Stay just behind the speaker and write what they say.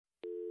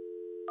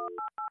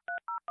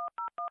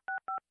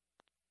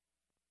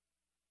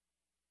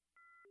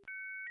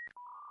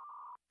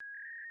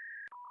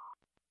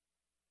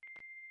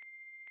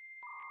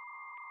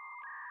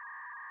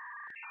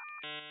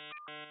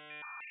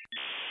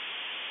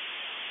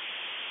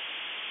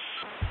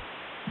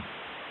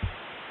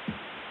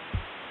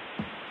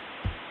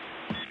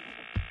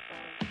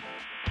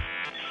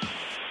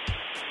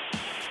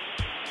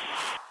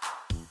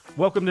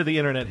Welcome to the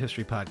Internet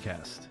History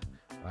Podcast.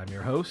 I'm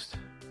your host,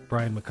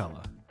 Brian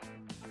McCullough.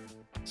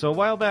 So a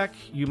while back,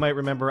 you might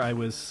remember I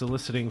was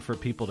soliciting for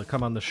people to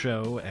come on the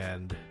show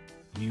and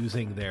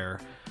using their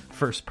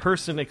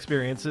first-person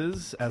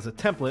experiences as a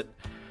template,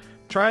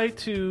 try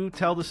to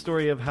tell the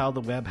story of how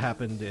the web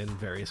happened in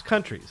various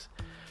countries.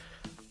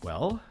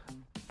 Well,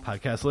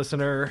 podcast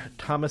listener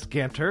Thomas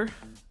Ganter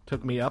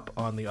took me up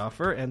on the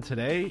offer, and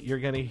today you're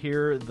going to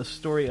hear the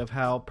story of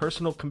how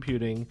personal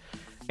computing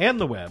and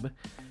the web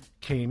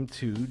came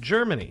to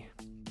Germany.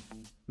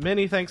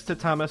 Many thanks to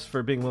Thomas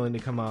for being willing to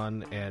come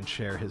on and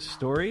share his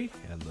story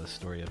and the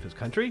story of his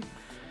country.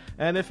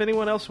 And if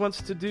anyone else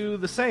wants to do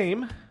the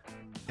same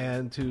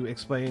and to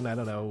explain,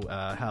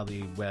 how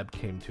the web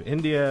came to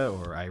India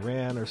or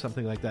Iran or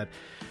something like that,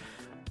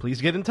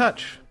 please get in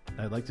touch.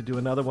 I'd like to do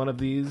another one of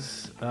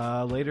these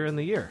later in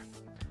the year.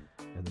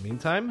 In the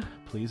meantime,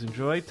 please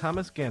enjoy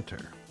Thomas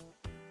Ganter.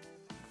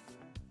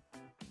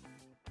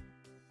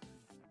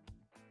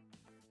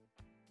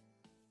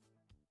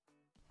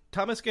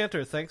 Thomas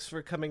Ganter, thanks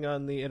for coming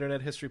on the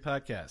Internet History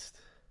Podcast.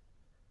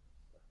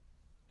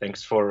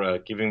 Thanks for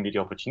giving me the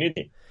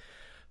opportunity.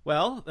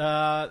 Well,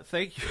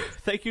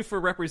 thank you for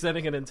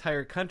representing an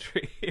entire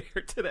country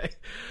here today.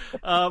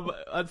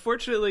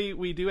 Unfortunately,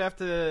 we do have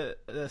to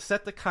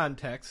set the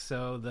context,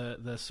 so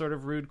the sort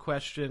of rude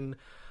question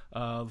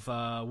of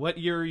what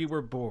year you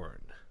were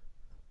born.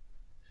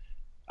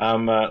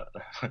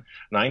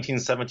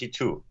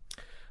 1972.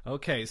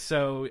 Okay,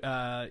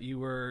 so you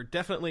were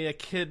definitely a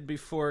kid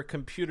before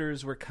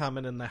computers were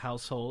common in the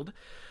household.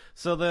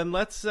 So then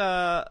let's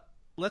start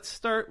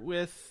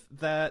with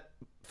that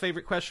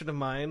favorite question of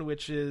mine,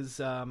 which is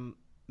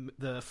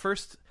the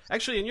first.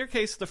 Actually, in your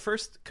case, the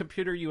first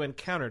computer you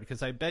encountered,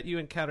 because I bet you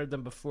encountered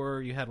them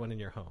before you had one in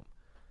your home.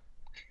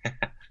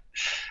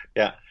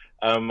 Yeah,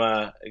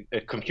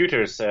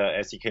 computers,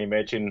 as you can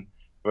imagine,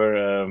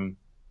 were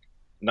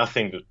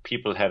nothing that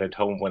people had at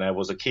home when I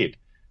was a kid.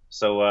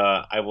 So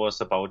I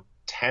was about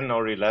 10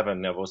 or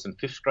 11. I was in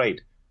 5th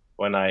grade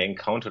when I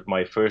encountered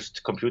my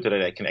first computer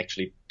that I can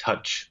actually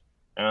touch.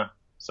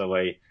 So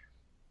I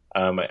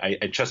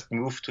just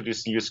moved to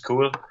this new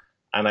school,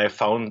 and I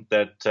found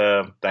that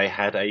they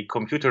had a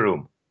computer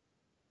room.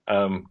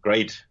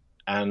 Great.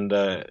 And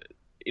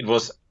it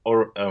was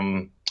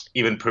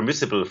even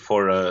permissible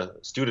for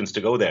students to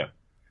go there.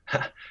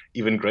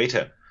 Even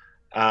greater.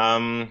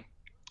 I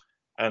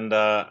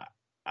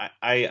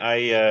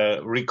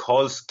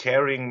recall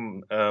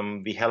scaring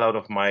the hell out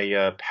of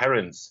my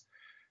parents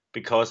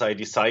because I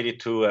decided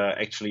to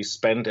actually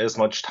spend as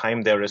much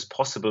time there as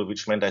possible,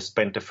 which meant I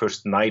spent the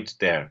first night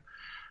there.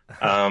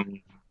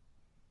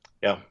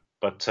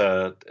 But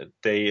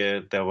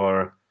there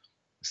were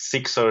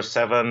 6 or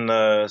 7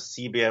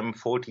 CBM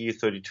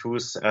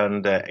 4032s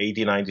and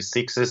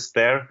 8096s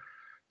there.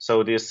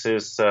 So this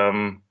is,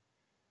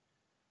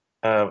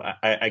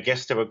 I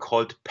guess they were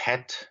called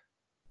PET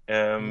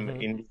in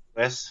the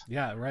US.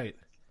 Yeah, right.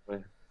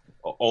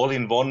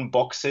 All-in-one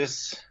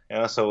boxes.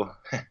 Yeah, so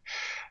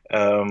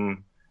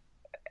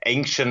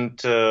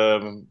ancient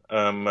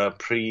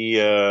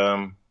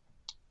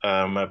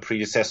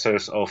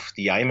predecessors of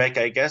the iMac,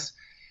 I guess.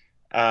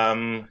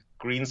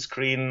 Green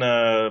screen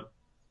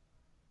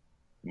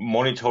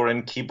monitor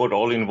and keyboard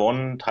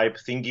all-in-one type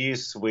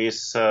thingies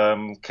with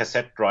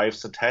cassette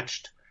drives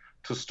attached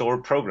to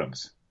store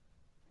programs.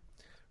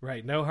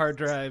 Right, no hard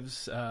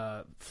drives,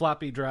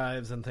 floppy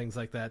drives, and things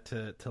like that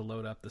to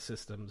load up the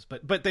systems.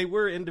 But they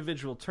were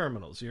individual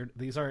terminals.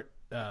 These aren't.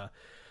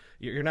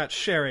 You're not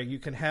sharing. You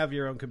can have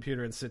your own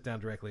computer and sit down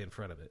directly in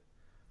front of it.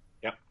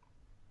 Yeah,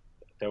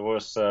 there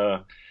was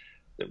a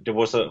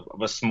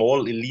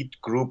small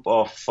elite group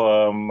of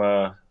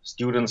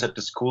students at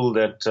the school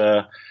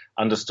that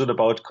understood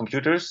about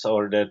computers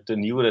or that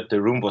knew that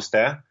the room was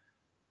there,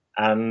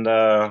 and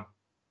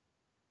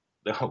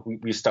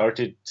we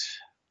started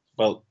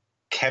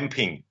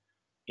camping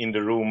in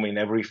the room in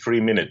every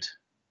 3 minutes.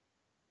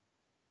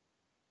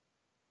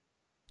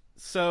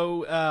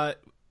 So,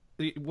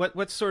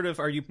 what sort of,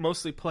 are you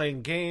mostly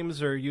playing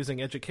games or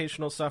using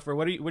educational software?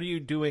 What are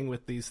you doing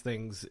with these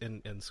things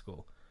in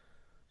school?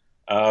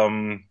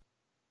 In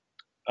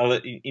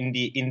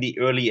the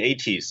early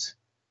 80s.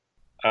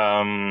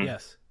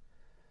 Yes.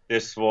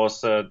 This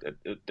was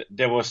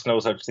there was no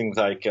such thing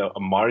like a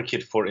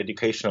market for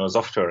educational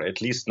software,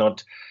 at least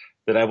not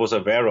that I was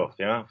aware of.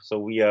 Yeah, so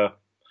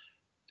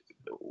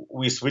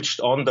we switched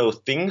on those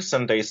things,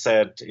 and they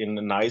said in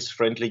nice,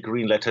 friendly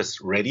green letters,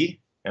 "Ready."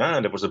 Yeah,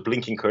 and there was a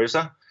blinking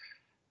cursor.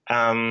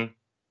 And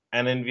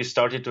then we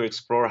started to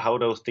explore how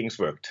those things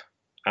worked,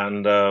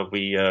 and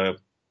we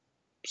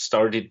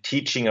started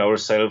teaching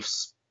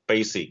ourselves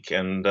BASIC.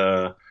 And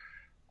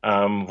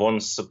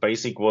once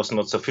BASIC was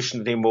not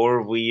sufficient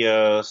anymore, we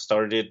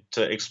started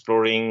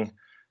exploring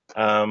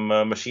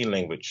machine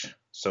language.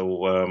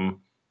 So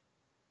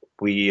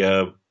we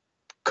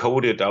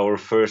coded our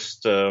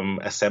first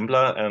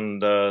assembler,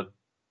 and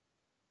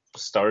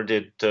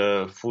started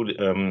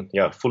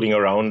fooling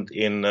around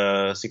in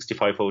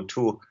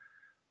 6502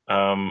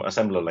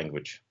 assembler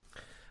language.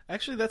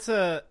 Actually,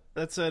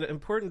 that's an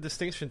important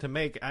distinction to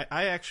make.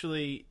 I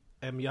actually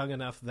am young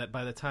enough that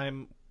by the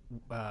time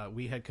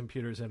we had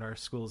computers in our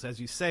schools, as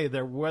you say,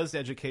 there was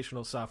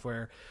educational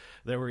software.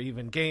 There were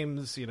even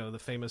games, the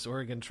famous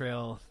Oregon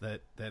Trail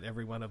that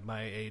everyone of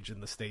my age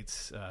in the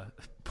States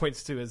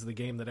points to as the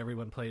game that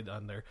everyone played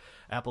on their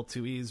Apple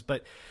IIes.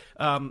 But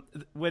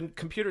when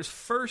computers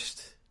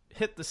first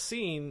hit the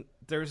scene,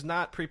 there's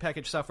not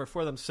prepackaged software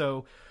for them.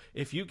 So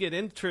if you get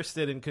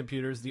interested in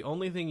computers, the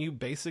only thing you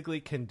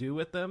basically can do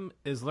with them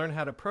is learn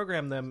how to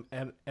program them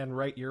and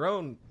write your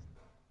own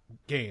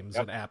games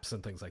and apps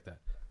and things like that.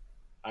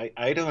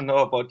 I don't know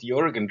about the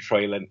Oregon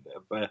Trail, and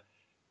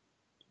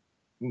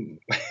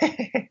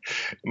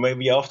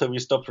maybe after we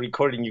stop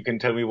recording, you can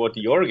tell me what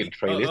the Oregon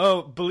Trail is.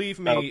 Oh, believe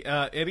me,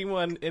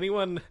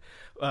 anyone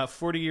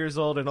 40 years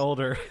old and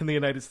older in the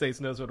United States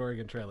knows what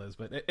Oregon Trail is.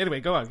 But anyway,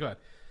 go on.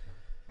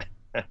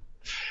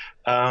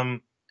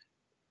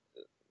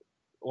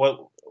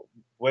 Well,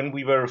 when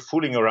we were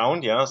fooling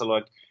around, so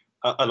like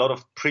a lot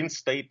of print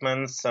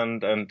statements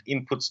and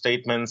input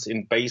statements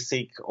in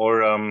BASIC,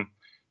 or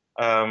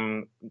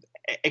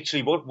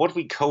actually what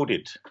we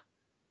coded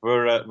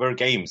were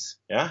games,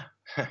 yeah.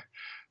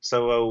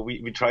 So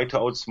we tried to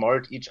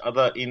outsmart each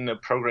other in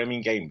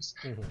programming games,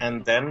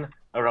 and then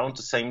around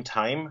the same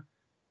time,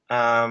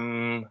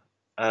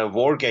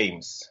 war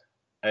games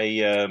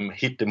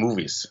hit the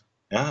movies,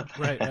 yeah.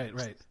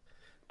 Right.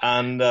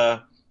 And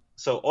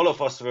so all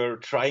of us were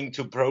trying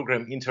to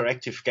program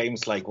interactive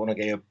games like Wanna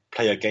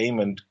Play a Game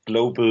and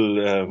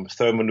Global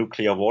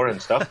Thermonuclear War and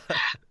stuff.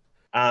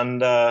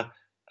 And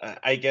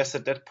I guess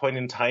at that point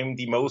in time,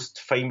 the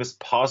most famous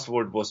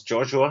password was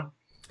Joshua.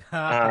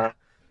 And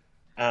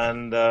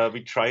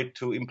we tried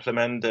to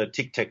implement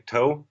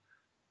tic-tac-toe.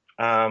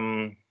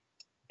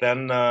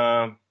 Then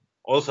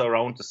also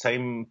around the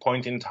same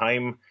point in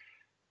time,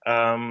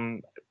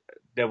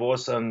 there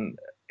was an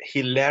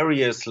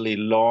hilariously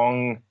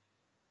long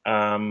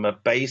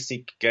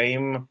basic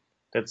game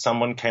that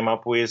someone came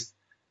up with,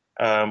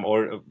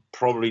 or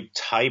probably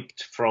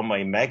typed from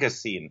a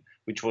magazine,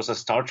 which was a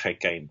Star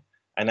Trek game.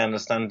 And I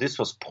understand this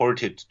was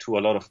ported to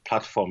a lot of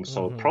platforms,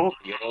 so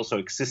probably it also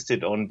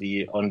existed on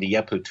the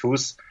Apple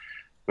IIs,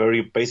 where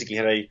you basically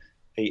had a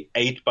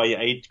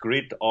 8x8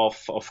 grid of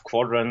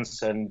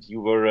quadrants, and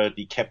you were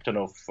the captain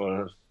of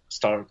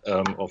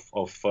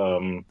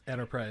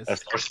Enterprise.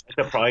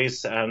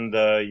 Enterprise, and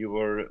you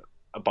were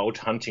about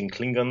hunting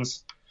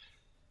Klingons.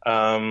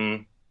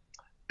 And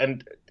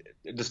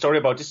the story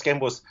about this game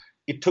was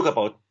it took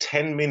about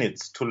 10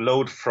 minutes to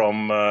load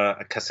from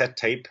a cassette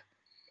tape,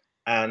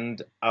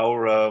 and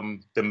our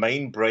the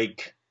main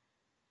break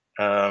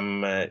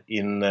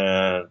in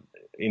the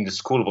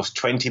school was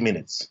 20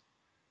 minutes.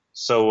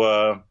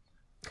 So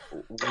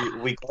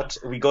we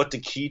got the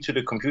key to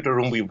the computer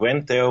room. We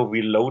went there,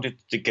 we loaded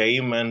the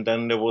game, and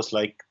then there was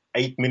like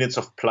 8 minutes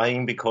of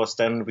playing, because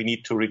then we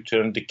need to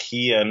return the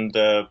key and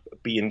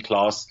be in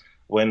class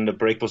when the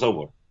break was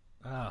over.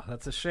 Oh,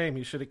 that's a shame.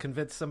 You should have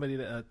convinced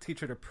a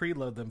teacher to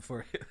preload them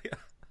for you.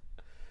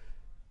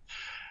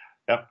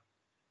 Yeah,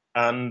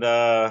 and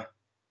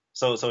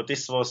so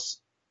this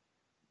was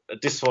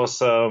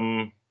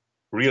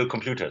real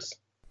computers.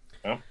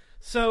 Yeah.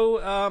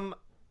 So,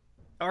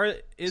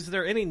 is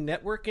there any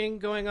networking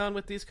going on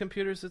with these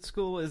computers at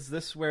school? Is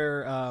this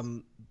where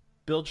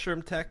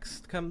Bildschirm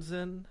text comes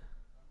in?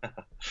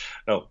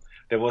 No,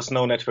 there was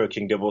no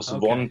networking. There was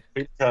one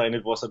printer, and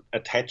it was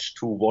attached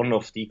to one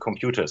of the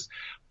computers.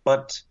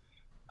 But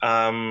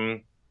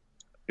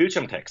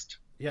Bildschirmtext,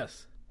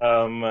 yes,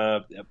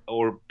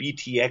 or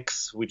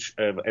BTX, which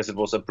as it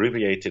was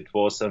abbreviated,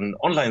 was an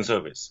online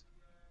service,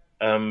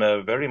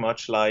 very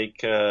much like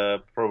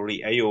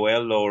probably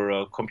AOL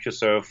or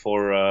CompuServe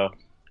or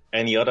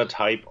any other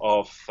type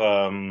of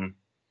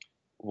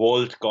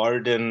walled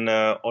garden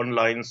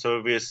online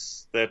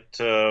service that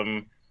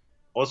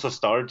also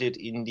started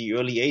in the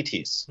early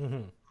 80s.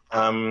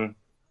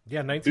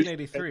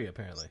 1983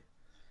 apparently.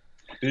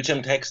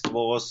 Bildschirmtext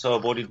was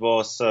what it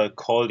was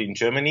called in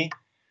Germany,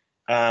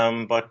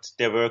 but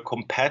there were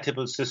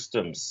compatible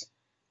systems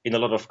in a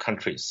lot of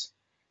countries,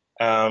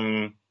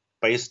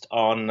 based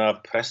on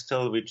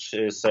Prestel, which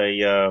is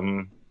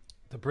the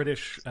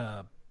British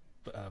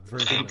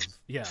version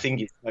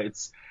thing.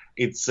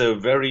 It's a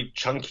very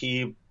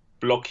chunky,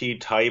 blocky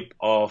type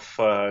of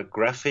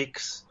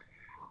graphics,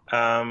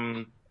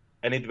 and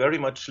it very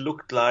much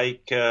looked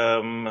like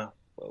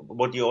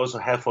what you also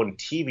have on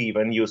TV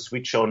when you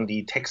switch on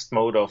the text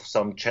mode of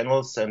some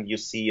channels and you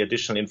see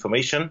additional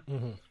information.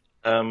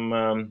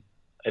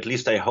 At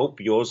least I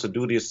hope you also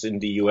do this in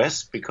the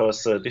US,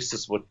 because this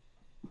is what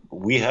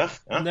we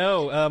have. Huh?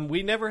 No,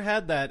 we never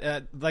had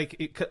that.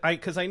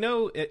 Because I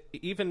know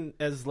even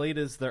as late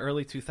as the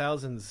early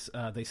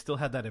 2000s, they still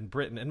had that in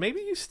Britain, and maybe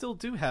you still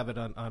do have it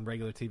on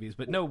regular TVs.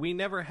 But no, we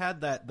never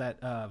had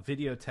that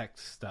video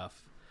text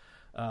stuff.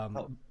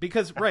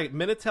 Because right,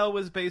 Minitel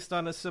was based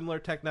on a similar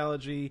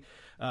technology.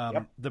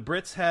 Yep. The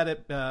Brits had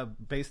it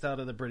based out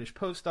of the British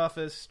Post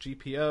Office,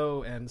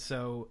 GPO, and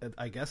so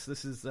I guess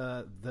this is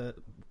the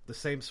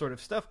same sort of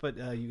stuff. But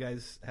you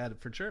guys had it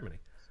for Germany.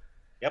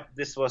 Yep,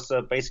 this was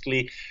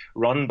basically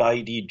run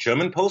by the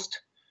German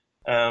Post,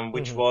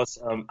 which was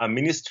a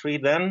ministry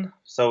then.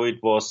 So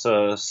it was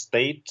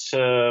state.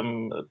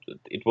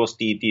 It was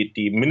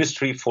the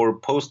Ministry for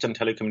Post and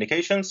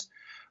Telecommunications,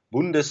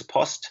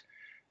 Bundespost,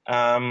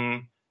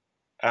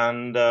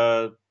 and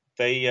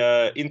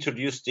they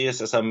introduced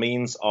this as a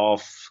means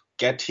of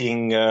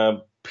getting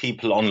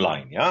people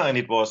online. Yeah, and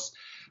it was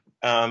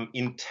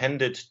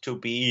intended to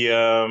be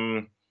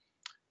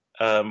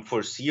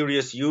for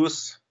serious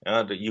use.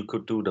 You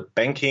could do the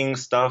banking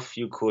stuff.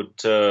 You could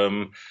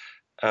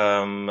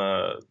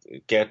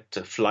get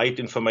flight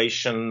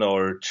information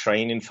or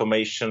train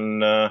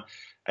information, and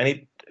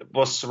it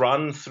was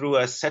run through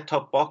a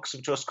set-top box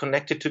which was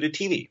connected to the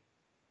TV,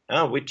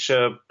 which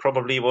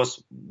probably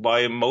was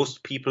why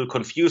most people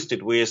confused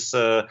it with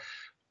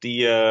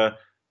the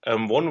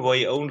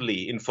one-way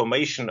only,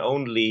 information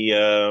only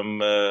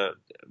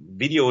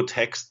video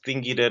text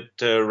thingy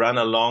that ran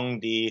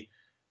along the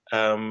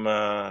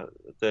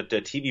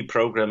TV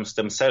programs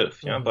themselves.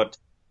 Yeah, but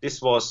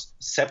this was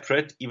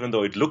separate, even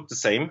though it looked the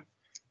same.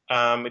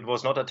 It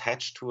was not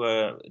attached to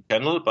a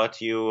channel,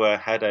 but you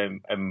had a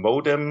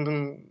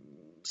modem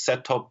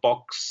set-top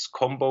box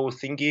combo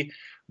thingy,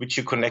 which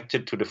you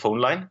connected to the phone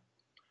line.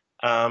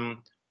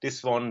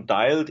 This one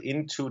dialed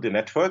into the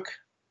network,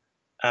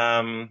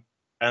 and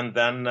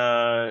then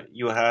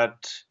you had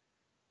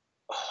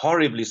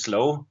horribly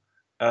slow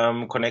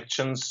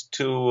connections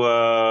to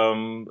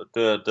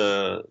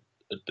the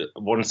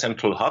one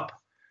central hub,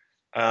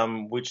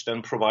 which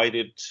then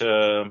provided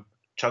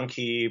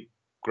chunky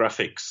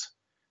graphics.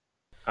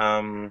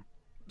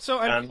 So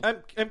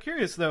I'm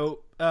curious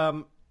though,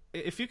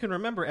 if you can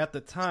remember at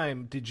the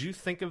time, did you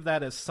think of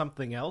that as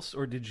something else,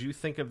 or did you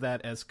think of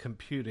that as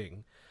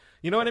computing?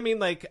 You know what I mean?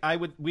 Like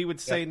we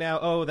would say now,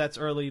 oh, that's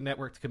early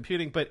networked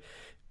computing, but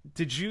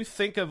did you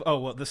think of, oh,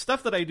 well, the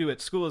stuff that I do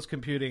at school is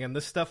computing, and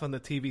this stuff on the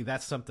TV,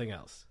 that's something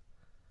else?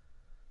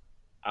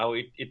 Oh,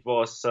 it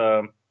was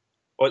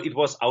it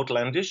was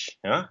outlandish.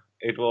 Yeah,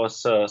 it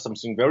was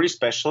something very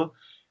special,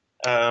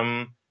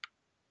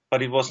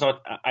 but it was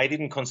not. I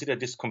didn't consider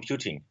this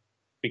computing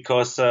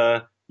because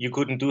you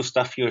couldn't do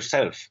stuff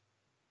yourself.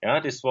 Yeah,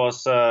 this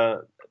was.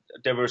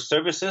 There were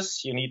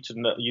services you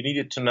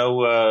needed to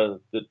know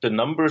the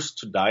numbers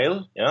to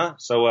dial. Yeah,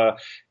 so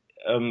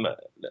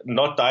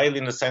not dial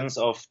in the sense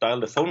of dial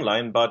the phone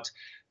line, but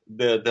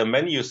the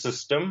menu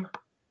system.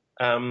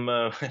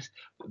 There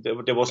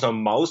was no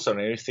mouse or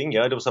anything.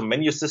 Yeah, there was a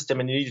menu system,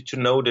 and you needed to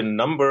know the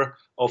number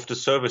of the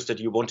service that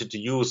you wanted to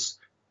use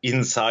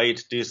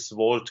inside this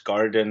walled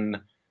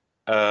garden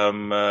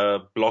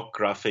block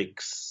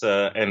graphics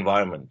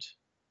environment.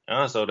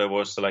 So there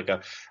was like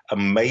a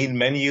main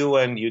menu,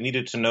 and you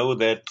needed to know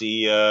that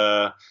the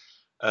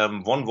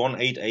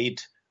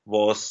 1188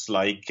 was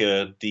like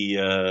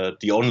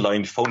the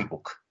online phone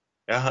book.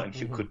 Yeah, and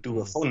you could do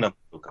a phone number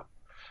lookup,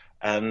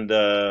 and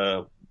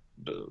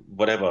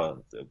whatever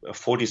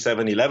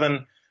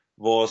 4711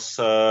 was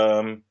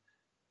your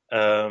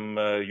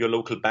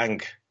local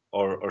bank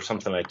or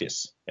something like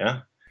this.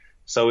 Yeah,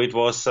 so it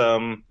was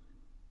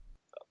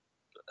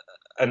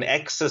an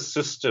access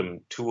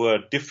system to a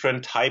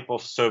different type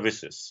of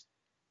services,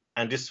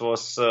 and this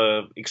was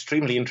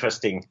extremely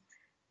interesting,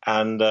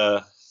 and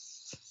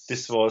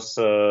this was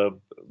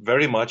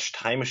very much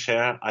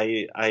timeshare.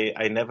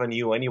 I never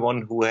knew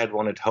anyone who had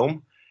one at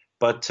home,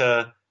 but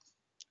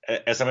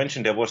as I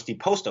mentioned, there was the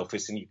post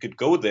office, and you could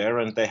go there,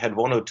 and they had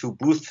one or two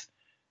booths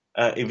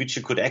in which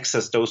you could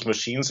access those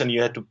machines, and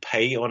you had to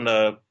pay on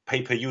a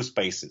pay-per-use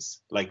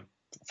basis, like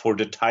for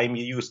the time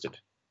you used it.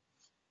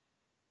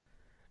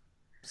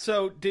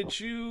 So did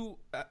you?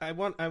 I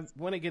want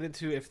to get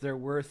into if there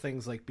were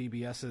things like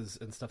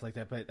BBSs and stuff like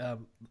that, but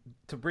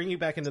to bring you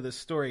back into this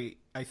story,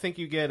 I think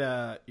you get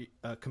a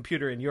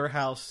computer in your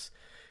house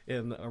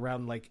in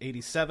around like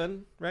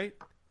 87, right?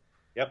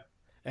 Yep.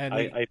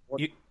 And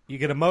you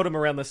get a modem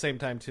around the same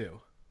time too.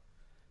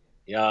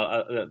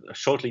 Yeah,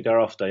 shortly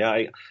thereafter.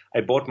 Yeah,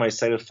 I bought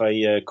myself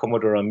a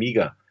Commodore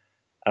Amiga,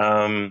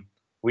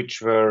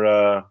 which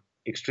were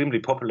extremely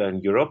popular in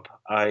Europe.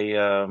 I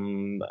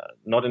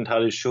not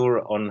entirely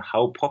sure on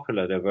how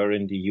popular they were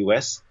in the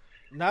US.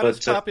 Not as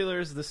popular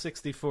as the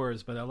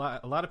 64s, but a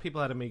lot of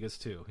people had Amigas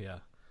too. Yeah.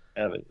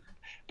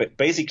 But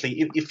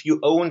basically, if you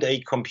owned a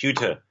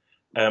computer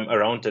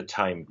around that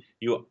time,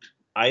 you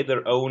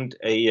either owned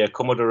a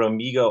Commodore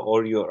Amiga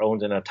or you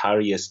owned an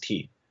Atari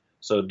ST.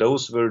 So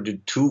those were the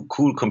two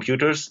cool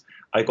computers.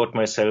 I got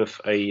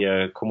myself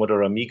a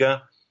Commodore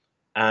Amiga,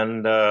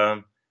 and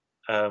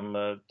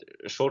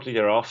shortly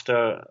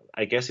thereafter,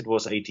 I guess it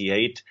was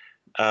 88,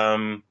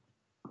 I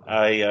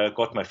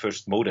got my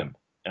first modem.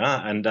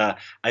 Yeah? And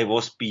I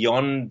was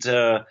beyond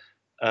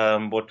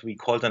what we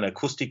called an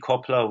acoustic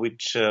coupler,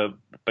 which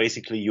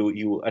basically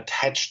you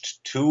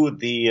attached to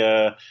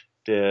the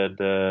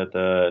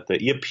the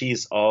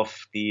earpiece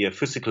of the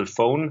physical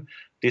phone.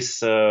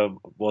 This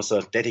was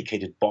a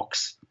dedicated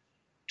box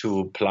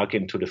to plug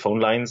into the phone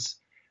lines.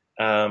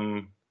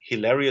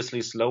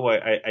 Hilariously slow.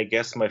 I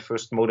guess my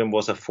first modem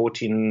was a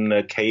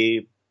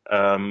 14K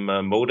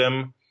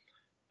modem.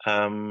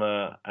 And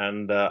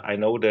I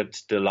know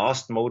that the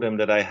last modem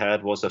that I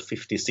had was a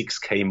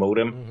 56K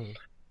modem.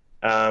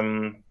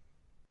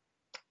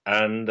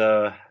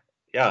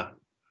 Yeah,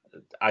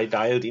 I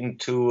dialed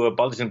into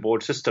bulletin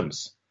board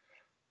systems.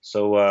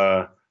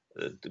 So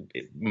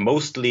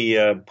mostly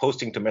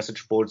posting to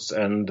message boards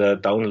and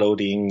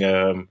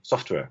downloading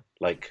software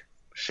like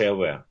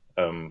shareware,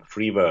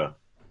 freeware.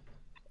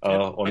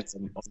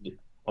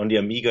 On the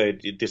Amiga,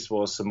 this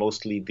was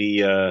mostly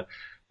the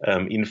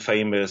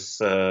infamous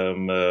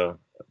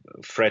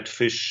Fred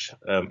Fish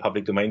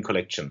public domain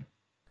collection.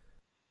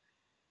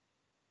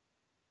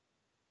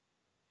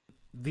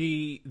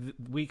 We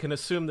can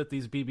assume that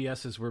these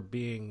BBSs were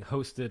being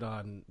hosted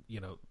on,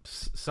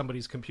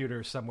 somebody's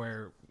computer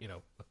somewhere,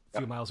 a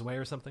few miles away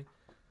or something.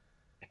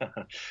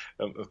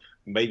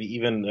 Maybe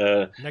even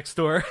next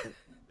door.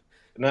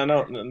 No,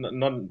 not.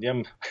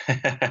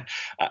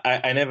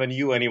 I never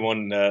knew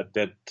anyone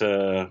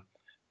that,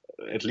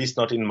 at least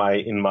not in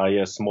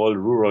my small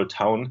rural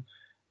town,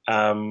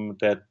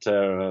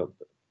 that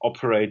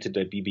operated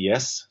a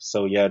BBS.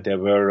 So yeah, there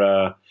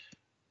were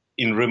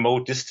in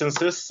remote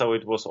distances. So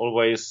it was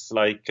always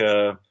like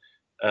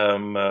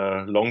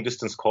long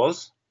distance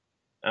calls,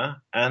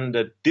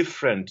 and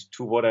different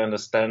to what I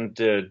understand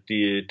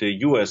the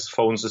US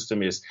phone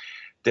system is.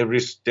 There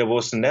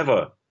was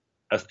never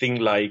a thing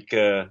like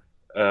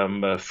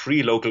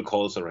free local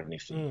calls or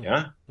anything.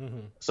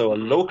 So a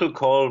local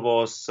call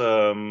was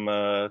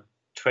 23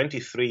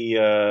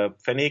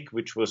 pfennig,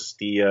 which was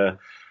the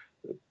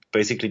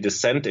basically the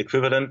cent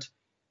equivalent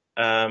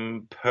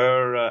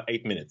per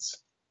 8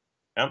 minutes.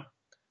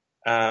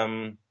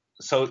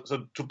 So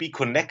to be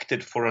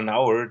connected for an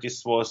hour,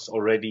 this was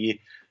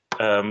already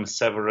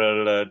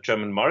several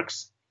German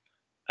marks,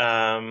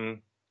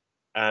 and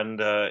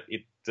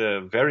it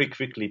very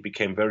quickly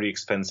became very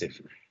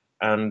expensive.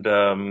 And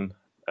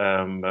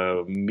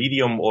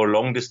medium or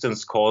long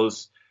distance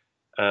calls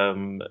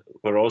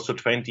were also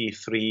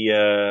 23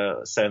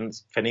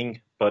 cents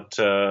pfennig, but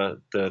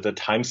the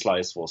time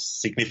slice was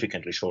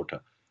significantly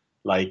shorter,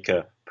 like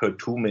per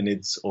 2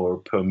 minutes or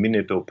per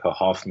minute or per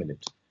half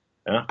minute.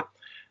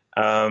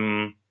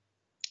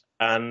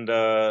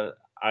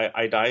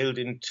 I dialed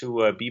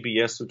into a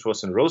BBS, which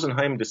was in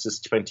Rosenheim. This is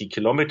 20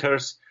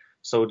 kilometers.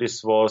 So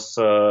this was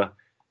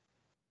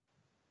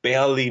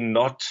barely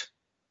not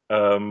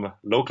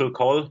local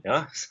call.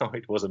 So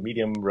it was a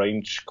medium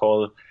range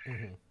call.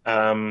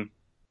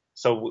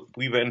 So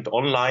we went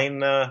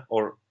online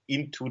or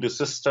into the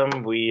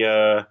system. We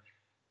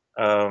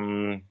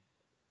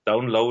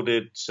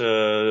downloaded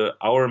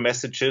our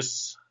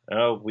messages.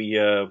 We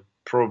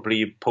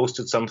probably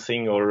posted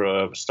something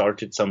or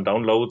started some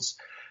downloads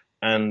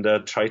and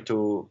tried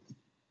to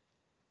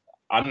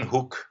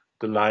unhook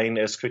the line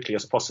as quickly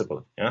as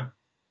possible.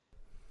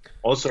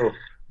 Also,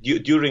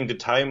 during the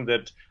time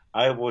that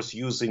I was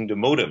using the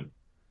modem,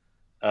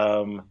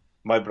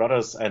 my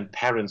brothers and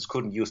parents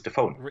couldn't use the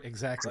phone.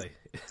 Exactly.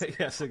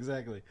 Yes,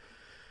 exactly.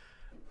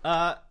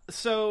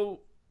 So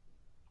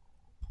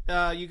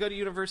you go to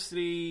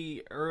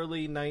university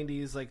early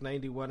 90s, like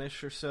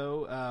 91-ish or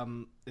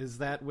so. Is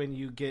that when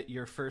you get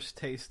your first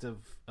taste of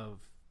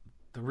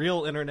the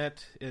real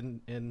internet,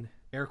 in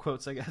air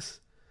quotes, I guess?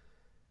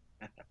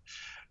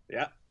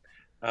 Yeah.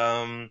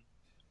 At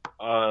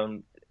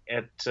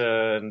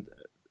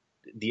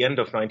the end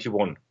of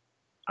 91,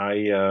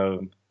 I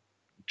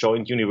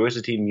joined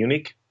university in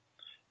Munich,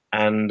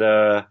 and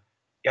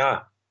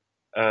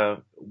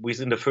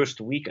within the first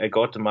week I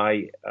got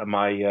my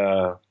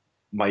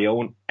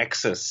own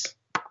access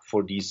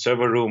for the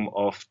server room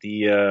of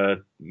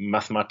the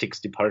mathematics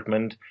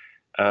department.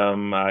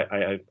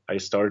 I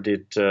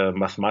started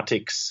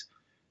mathematics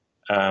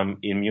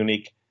in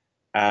Munich,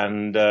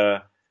 and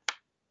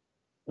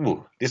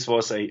this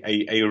was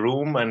a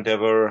room, and there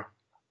were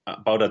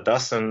about a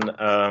dozen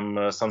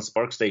Sun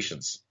Spark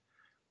stations,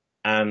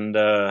 and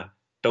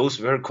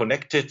those were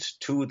connected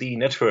to the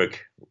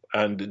network,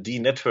 and the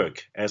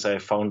network, as I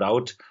found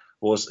out,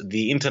 was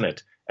the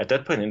internet. At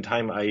that point in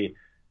time, I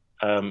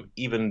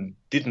even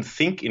didn't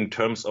think in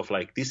terms of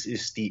like, this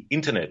is the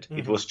internet.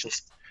 It was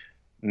just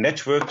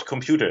networked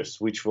computers,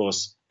 which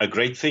was a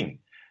great thing.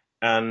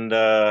 And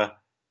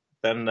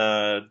then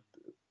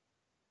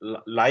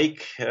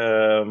like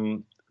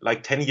 10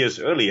 years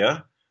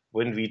earlier,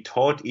 when we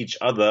taught each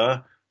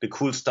other the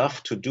cool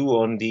stuff to do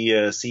on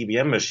the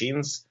CBM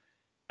machines,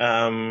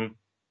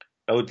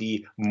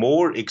 the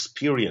more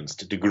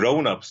experienced, the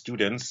grown-up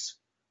students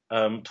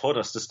taught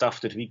us the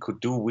stuff that we could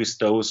do with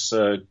those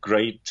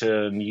great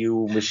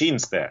new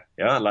machines there,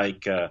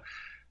 like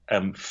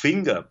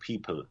finger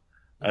people.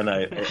 And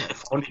I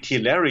found it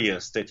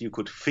hilarious that you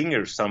could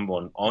finger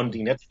someone on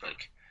the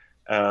network.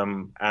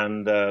 Then I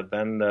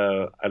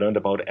learned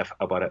about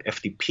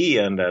FTP,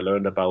 and I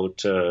learned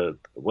about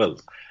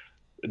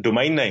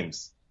domain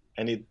names,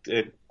 and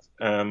it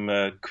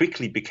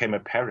quickly became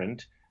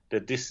apparent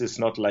that this is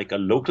not like a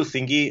local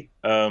thingy,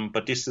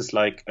 but this is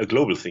like a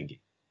global thingy.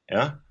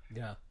 Yeah.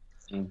 Yeah.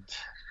 And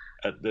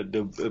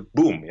the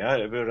boom. Yeah,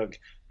 we were like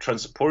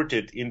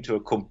transported into a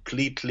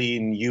completely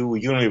new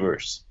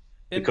universe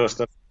because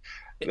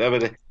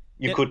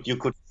you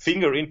could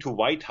finger into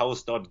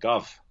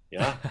whitehouse.gov.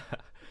 Yeah.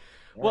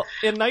 Well,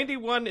 in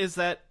 91, is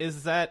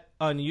that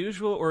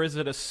unusual, or is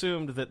it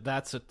assumed that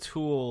that's a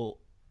tool?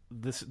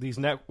 These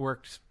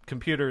networked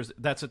computers,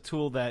 that's a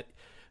tool that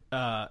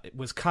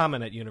was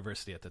common at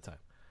university at the time,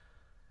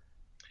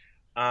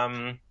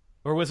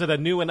 or was it a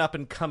new and up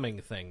and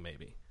coming thing?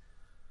 Maybe.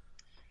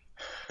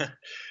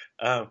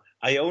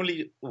 I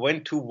only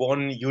went to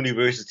one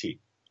university,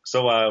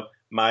 so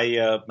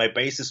my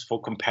basis for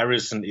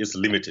comparison is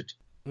limited.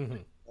 Mm-hmm.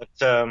 But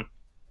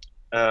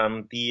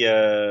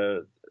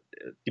the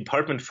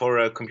Department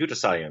for Computer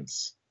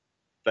Science,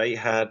 they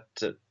had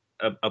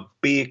a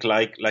big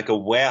like a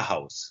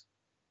warehouse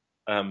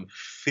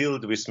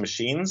filled with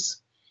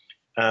machines.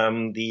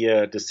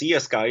 The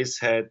CS guys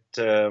had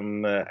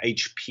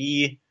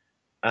HP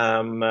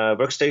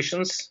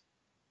workstations.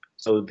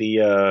 So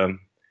the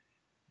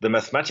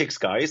mathematics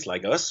guys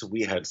like us,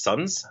 we had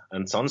Suns,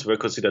 and Suns were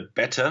considered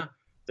better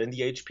than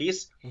the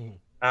HPs.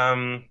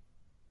 Mm.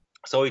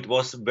 So it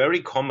was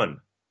very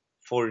common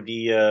for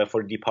the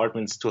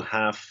departments to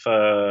have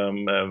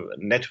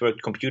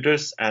networked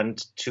computers and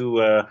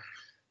to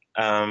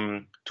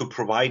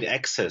provide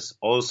access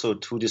also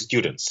to the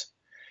students.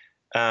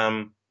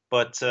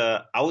 But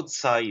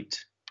outside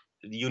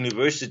the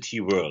university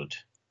world,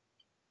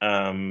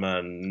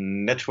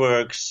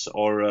 networks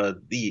or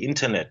the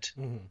internet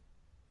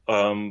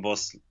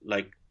was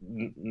like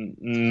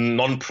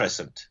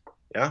non-present.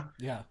 Yeah.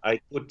 Yeah. I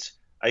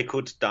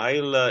could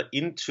dial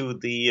into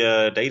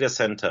the data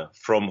center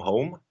from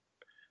home,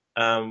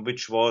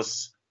 which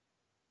was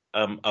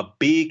a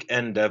big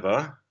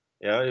endeavor.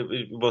 Yeah,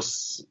 it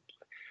was.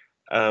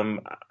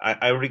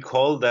 I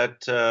recall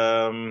that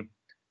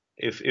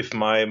if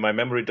my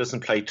memory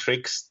doesn't play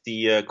tricks,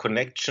 the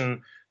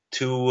connection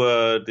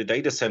to the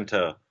data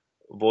center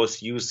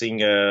was using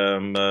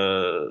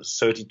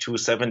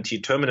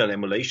 3270 terminal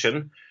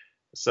emulation.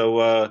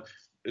 So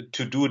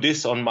to do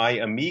this on my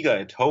Amiga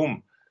at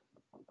home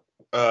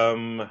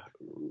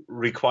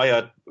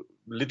required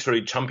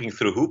literally jumping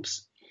through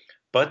hoops.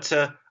 But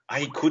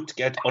I could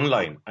get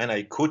online and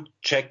I could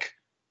check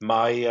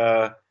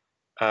my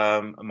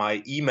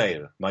my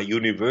email, my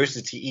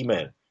university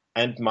email,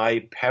 and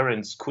my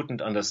parents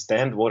couldn't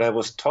understand what I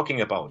was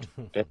talking about.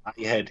 That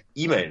I had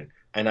email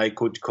and I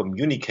could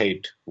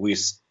communicate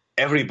with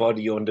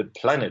everybody on the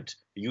planet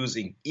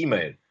using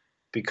email,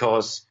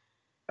 because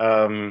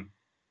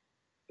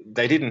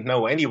they didn't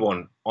know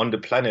anyone on the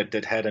planet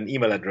that had an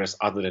email address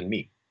other than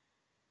me.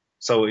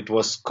 So it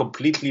was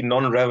completely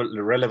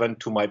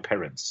non-relevant to my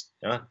parents.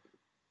 Yeah.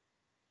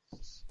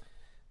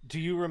 Do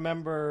you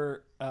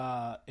remember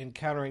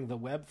encountering the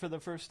web for the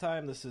first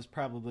time? This is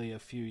probably a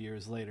few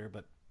years later,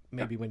 but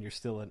maybe when you're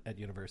still at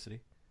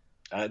university.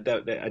 I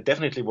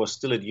definitely was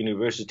still at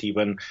university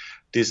when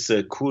this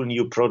cool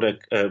new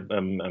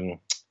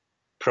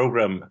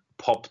program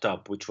popped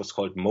up, which was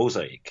called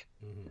Mosaic.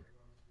 Mm-hmm.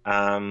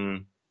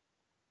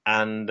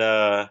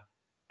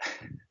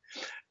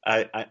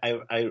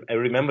 I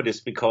remember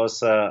this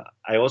because I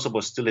also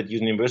was still at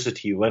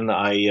university when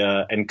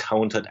I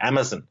encountered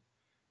Amazon,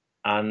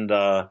 and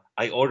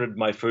I ordered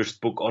my first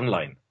book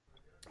online.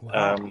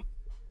 Wow.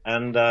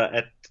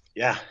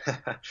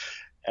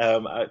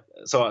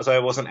 So I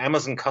was an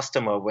Amazon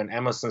customer when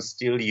Amazon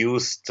still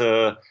used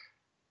an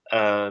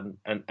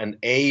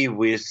A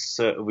with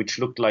which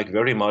looked like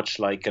very much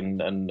like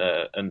an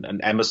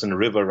Amazon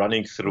River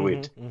running through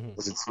it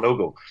was its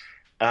logo.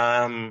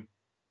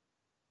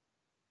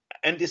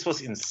 And this was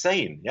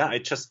insane. Yeah, I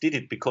just did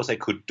it because I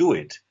could do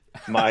it.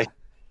 My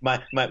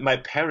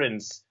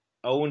parents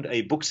owned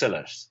a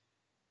booksellers,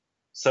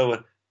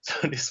 so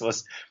this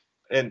was,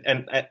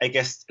 and I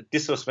guess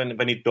this was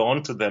when it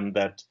dawned to them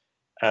that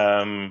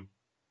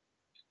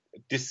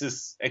this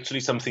is actually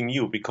something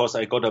new, because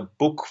I got a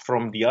book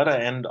from the other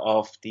end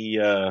of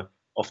the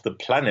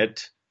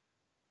planet,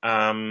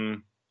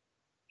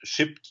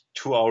 shipped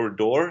to our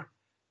door,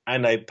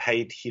 and I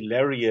paid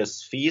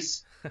hilarious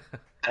fees.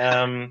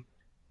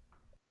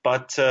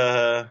 But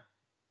I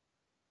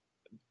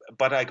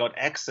got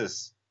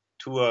access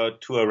to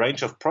a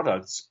range of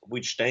products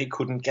which they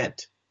couldn't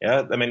get.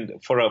 Yeah, I mean,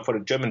 for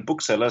the German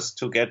booksellers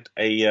to get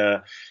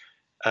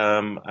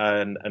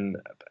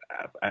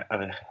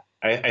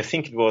I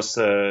think it was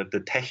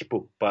the Tech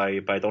book by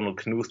Donald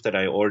Knuth that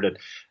I ordered,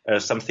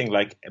 something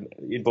like,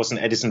 it was an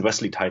Edison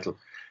Wesley title.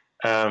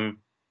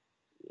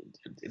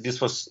 This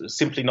was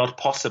simply not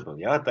possible.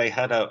 Yeah, they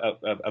had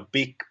a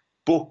big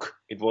book.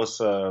 It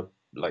was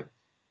like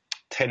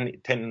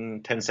 10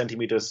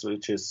 centimeters,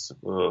 which is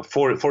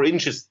 4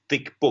 inches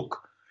thick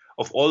book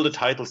of all the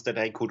titles that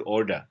I could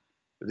order.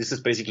 This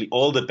is basically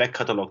all the back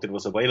catalog that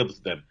was available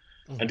to them.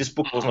 Mm-hmm. And this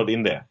book was not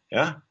in there.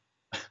 Yeah.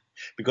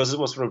 because it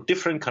was from a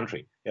different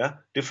country, yeah,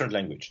 different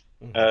language,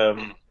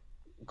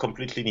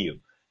 completely new,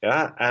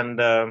 yeah,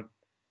 and I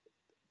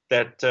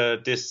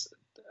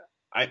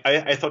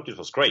thought it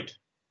was great,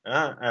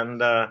 yeah,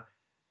 and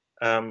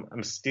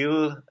I'm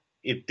still.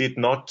 It did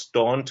not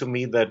dawn to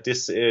me that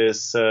this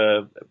is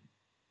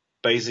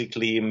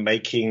basically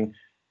making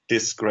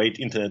this great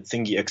internet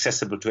thingy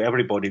accessible to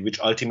everybody, which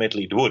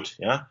ultimately it would.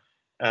 Yeah,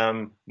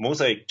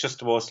 Mosaic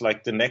just was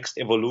like the next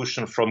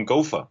evolution from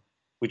Gopher,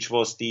 which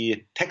was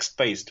the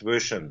text-based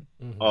version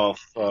of,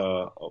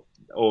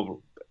 or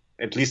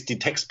at least the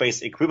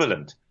text-based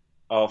equivalent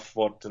of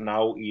what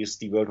now is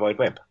the World Wide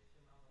Web.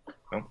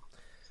 No?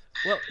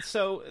 Well,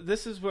 so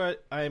this is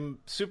what I'm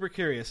super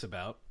curious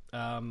about.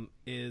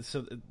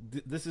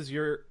 This is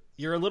you're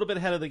a little bit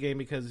ahead of the game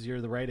because you're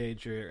the right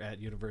age. You're at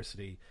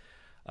university.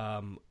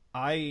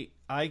 I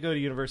go to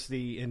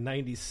university in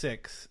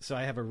 '96, so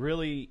I have a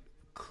really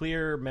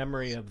clear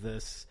memory of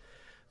this.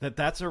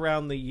 That's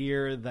around the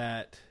year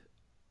that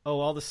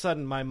all of a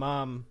sudden my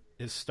mom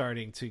is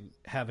starting to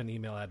have an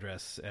email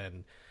address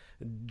and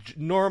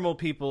normal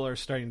people are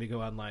starting to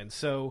go online.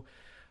 So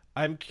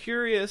I'm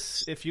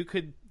curious if you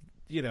could,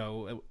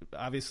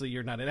 obviously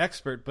you're not an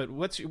expert, but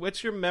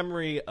what's your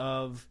memory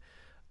of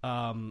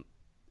the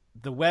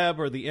web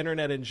or the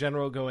internet in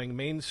general going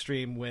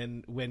mainstream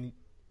when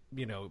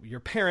your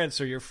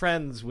parents or your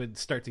friends would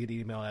start to get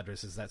email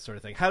addresses, that sort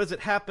of thing? How does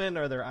it happen?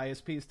 Are there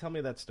ISPs? Tell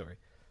me that story.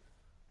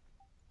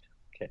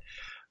 Okay.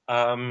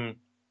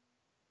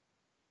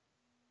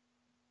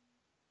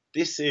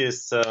 This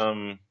is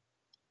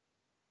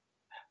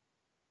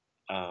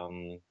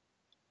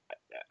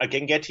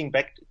again getting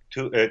back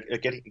to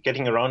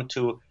getting around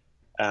to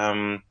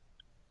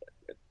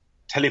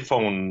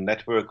telephone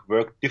network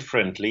work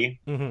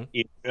differently in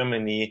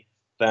Germany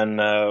than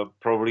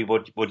probably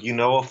what you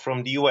know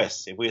from the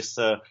US. It was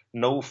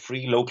no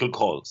free local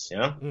calls.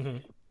 Yeah,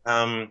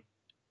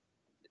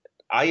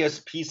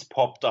 ISPs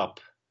popped up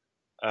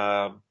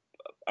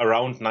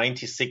around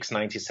 96,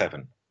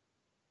 97.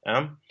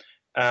 Yeah,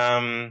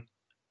 and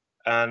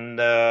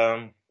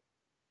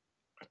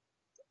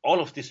all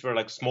of these were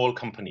like small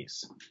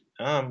companies,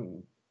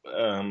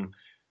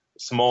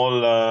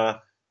 small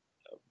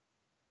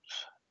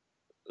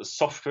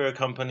software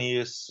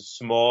companies,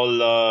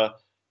 small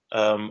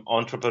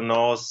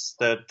entrepreneurs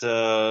that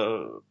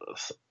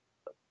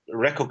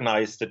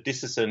recognized that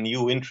this is a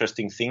new,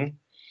 interesting thing.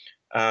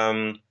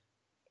 In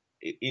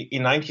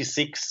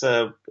 '96,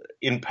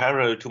 in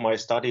parallel to my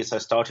studies, I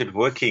started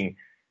working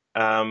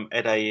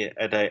at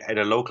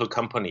a local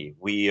company.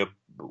 We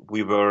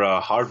were a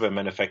hardware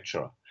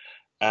manufacturer,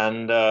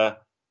 and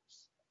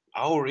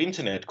our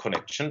internet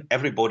connection,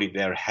 everybody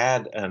there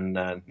had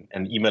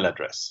an email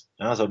address.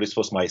 So this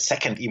was my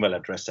second email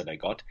address that I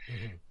got,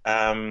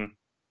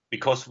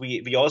 because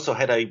we also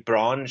had a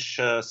branch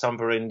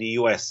somewhere in the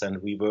US,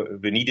 and we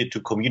needed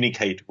to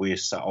communicate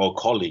with our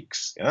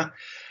colleagues. Yeah,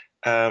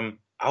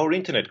 our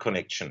internet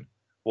connection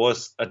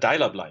was a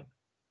dial-up line.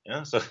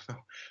 Yeah,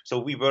 so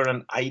we were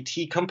an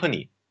IT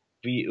company.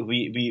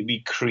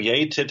 We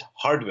created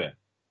hardware,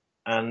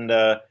 and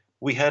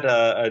we had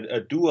a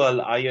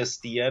dual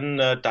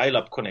ISDN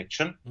dial-up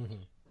connection,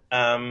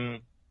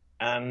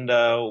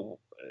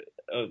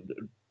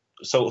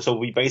 so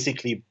we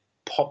basically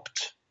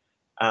popped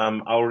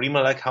our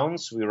email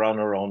accounts. We ran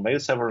our own mail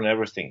server and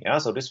everything. Yeah,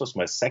 so this was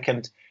my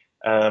second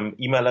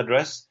email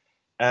address,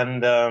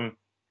 and then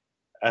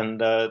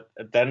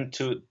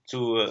to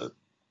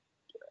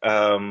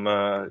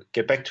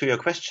get back to your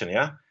question,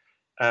 yeah,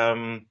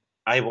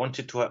 I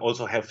wanted to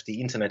also have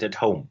the internet at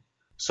home.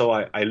 So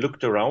I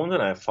looked around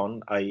and I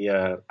found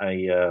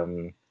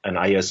an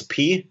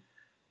ISP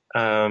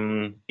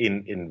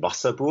in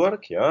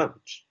Wasserburg, yeah,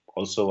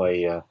 also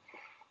a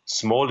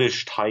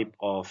smallish type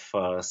of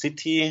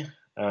city,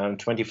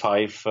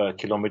 25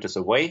 kilometers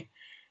away,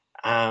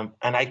 and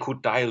I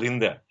could dial in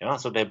there. Yeah,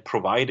 so they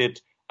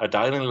provided a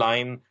dial-in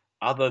line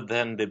other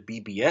than the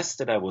BBS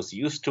that I was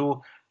used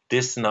to.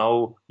 This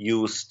now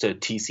used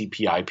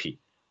TCP/IP,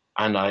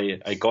 and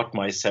I got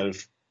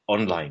myself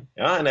online.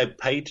 Yeah, and I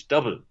paid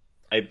double.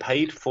 I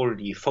paid for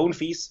the phone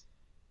fees,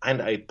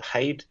 and I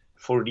paid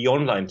for the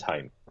online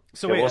time.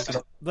 So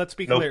let's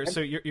be clear.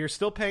 So you're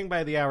still paying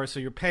by the hour.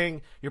 So you're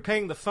paying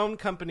the phone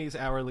company's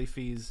hourly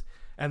fees,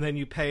 and then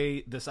you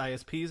pay this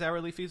ISP's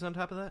hourly fees on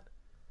top of that.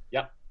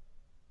 Yeah.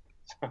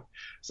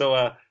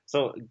 So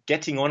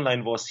getting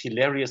online was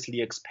hilariously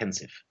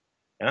expensive.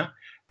 Yeah,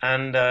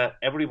 and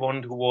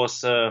everyone who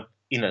was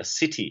in a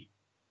city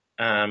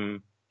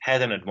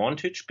had an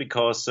advantage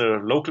because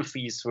local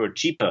fees were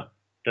cheaper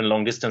than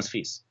long distance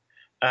fees.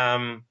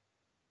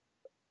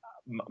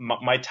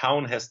 My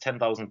town has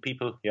 10,000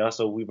 people. Yeah,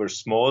 so we were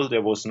small.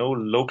 There was no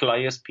local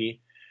ISP.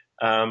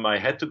 I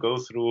had to go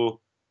through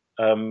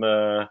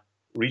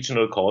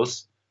regional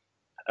calls,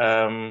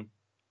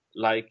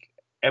 like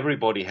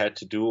everybody had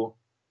to do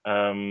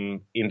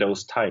in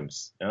those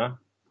times. Yeah,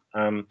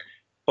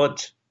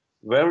 but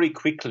very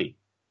quickly,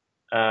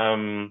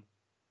 the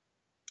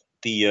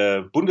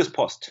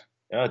Bundespost,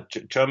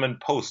 German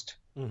Post,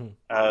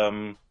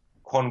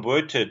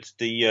 converted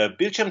the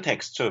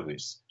Bildschirmtext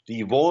service,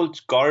 the walled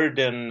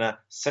garden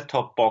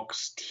set-top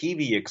box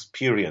TV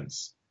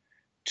experience,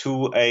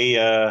 to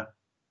a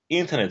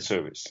internet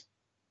service.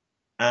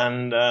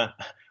 And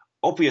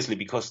obviously,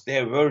 because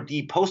they were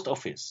the post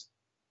office,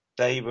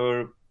 they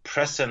were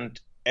present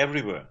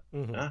everywhere.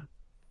 Mm-hmm. Yeah?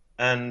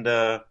 And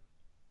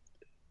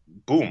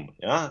boom,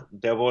 yeah,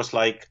 there was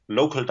like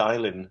local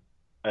dial-in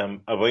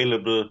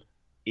available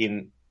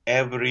in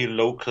every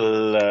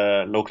local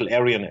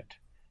area net.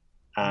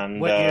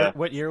 And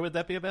what year would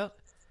that be about?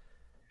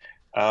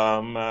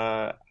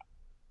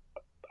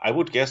 I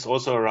would guess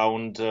also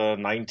around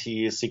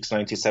 96,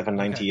 97,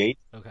 98.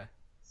 Okay.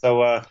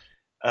 So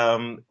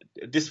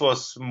this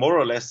was more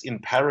or less in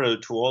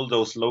parallel to all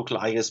those local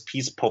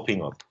ISPs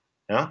popping up.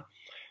 Yeah.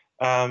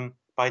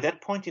 By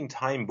that point in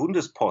time,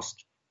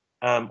 Bundespost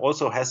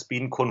also has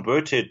been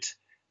converted.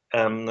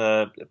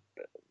 I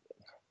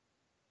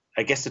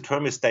guess the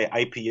term is they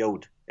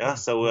IPO'd. Yeah.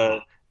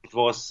 So it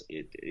was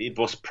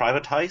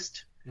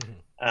privatized.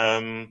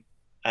 Mm-hmm.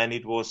 And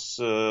it was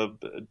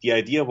the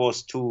idea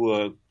was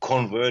to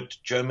convert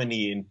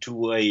Germany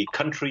into a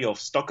country of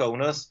stock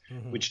owners,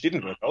 Mm-hmm. which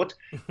didn't work out.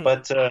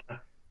 But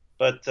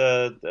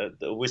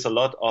with a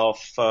lot of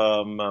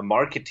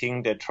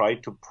marketing, they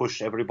tried to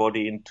push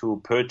everybody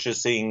into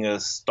purchasing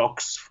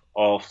stocks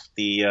of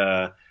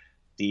the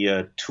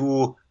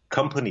two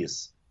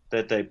companies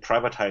that they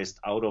privatized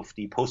out of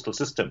the postal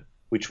system,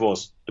 which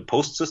was the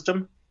post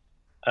system,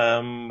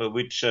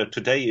 which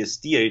today is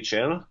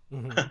DHL.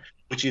 Mm-hmm.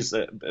 Which is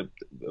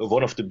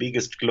one of the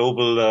biggest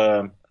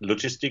global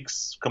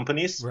logistics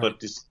companies, Right. but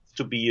this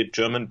to be a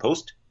German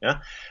post, yeah,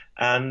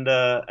 and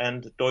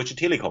Deutsche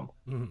Telekom,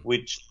 Mm-hmm.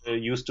 which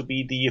used to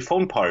be the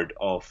phone part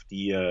of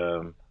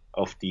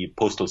the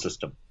postal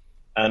system,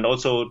 and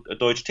also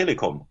Deutsche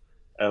Telekom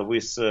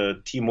with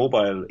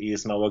T-Mobile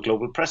is now a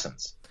global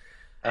presence.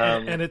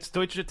 And it's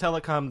Deutsche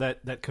Telekom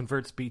that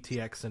converts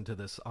BTX into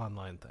this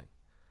online thing.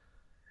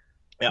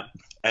 Yeah,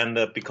 and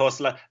because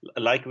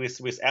like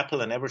with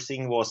Apple and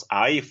everything was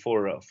I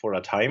for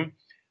a time,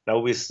 now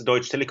with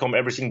Deutsche Telekom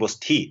everything was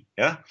T.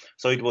 Yeah,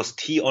 so it was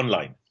T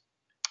online,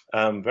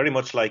 very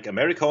much like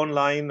America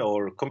Online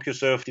or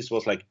CompuServe. This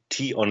was like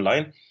T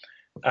online.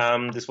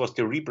 This was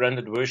the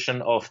rebranded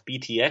version of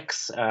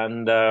BTX,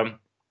 and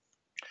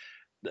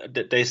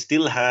they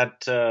still had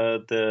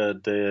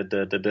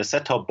the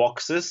set-top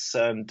boxes,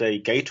 and they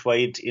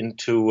gatewayed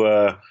into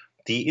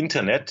the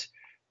internet.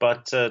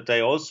 But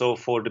they also,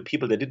 for the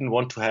people that didn't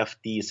want to have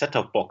the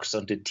set-top box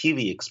and the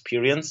TV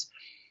experience,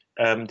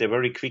 they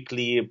very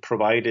quickly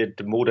provided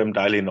the modem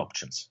dial-in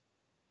options.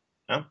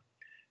 Yeah?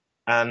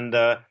 And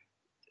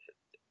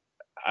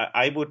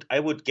I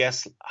would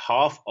guess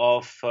half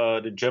of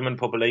the German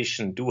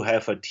population do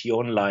have a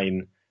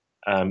T-Online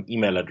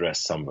email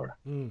address somewhere.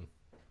 Mm.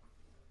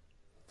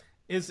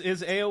 Is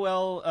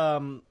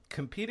AOL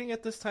competing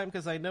at this time?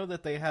 Because I know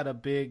that they had a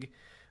big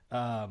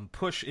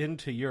push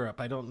into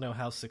Europe. I don't know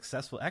how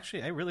successful.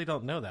 Actually, I really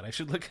don't know that. I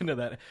should look into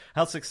that.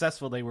 How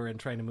successful they were in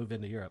trying to move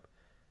into Europe.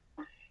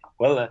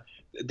 Well,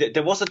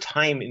 there was a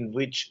time in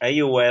which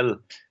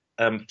AOL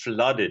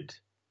flooded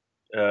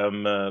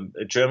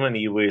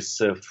Germany with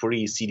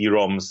free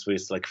CD-ROMs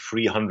with like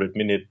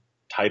 300-minute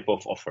type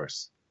of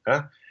offers.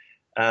 Huh?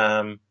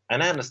 And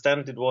I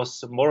understand it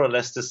was more or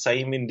less the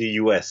same in the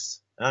US.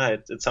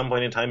 At some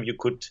point in time, you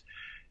could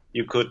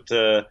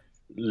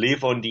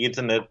live on the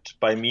internet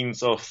by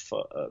means of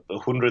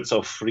hundreds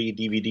of free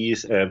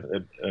DVDs,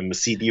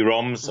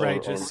 CD-ROMs.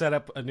 Right, just set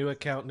up a new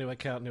account,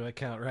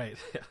 right.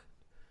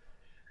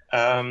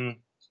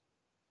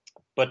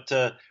 But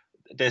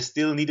they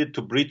still needed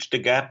to bridge the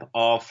gap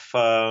of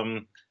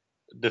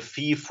the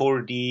fee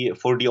for the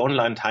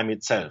online time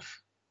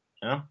itself.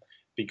 Yeah?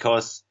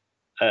 Because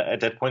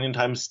at that point in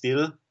time,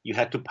 still, you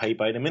had to pay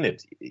by the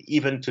minute.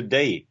 Even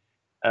today,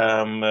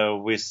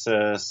 with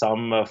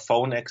some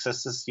phone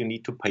accesses, you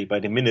need to pay by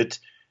the minute,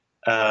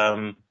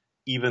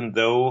 even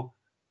though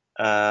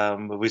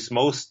with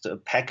most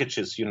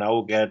packages you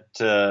now get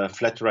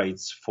flat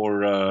rates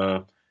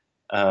for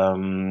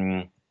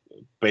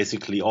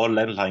basically all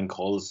landline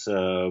calls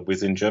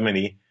within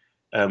Germany,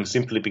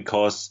 simply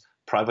because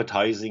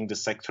privatizing the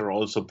sector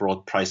also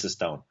brought prices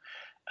down.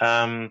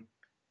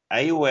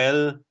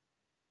 AOL,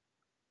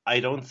 I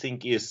don't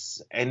think,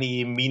 is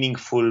any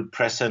meaningful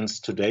presence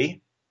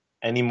today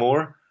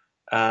anymore.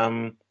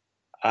 I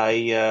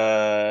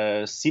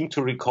seem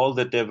to recall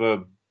that there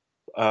were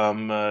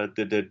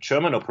the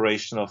German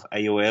operation of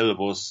AOL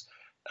was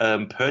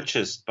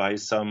purchased by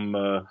some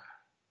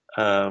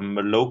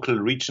local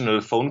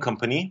regional phone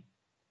company,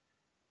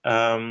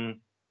 and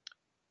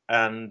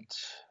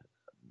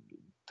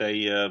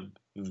they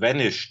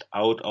vanished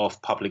out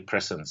of public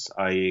presence.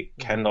 I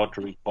cannot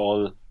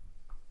recall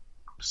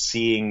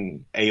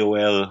seeing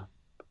AOL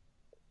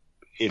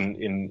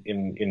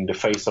in the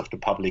face of the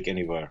public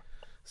anywhere.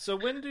 So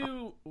when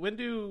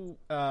do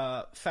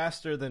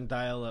faster than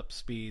dial-up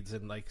speeds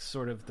and like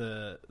sort of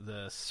the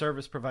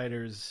service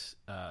providers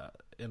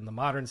in the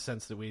modern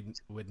sense that we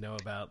would know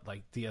about,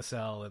 like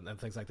DSL and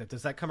things like that,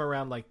 does that come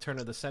around like turn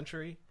of the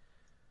century?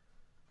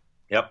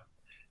 Yep.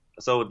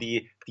 So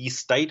the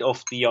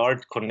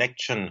state-of-the-art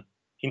connection,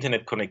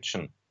 internet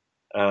connection,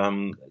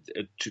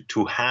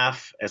 to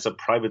have as a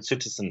private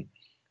citizen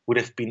would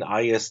have been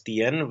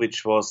ISDN,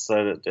 which was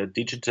a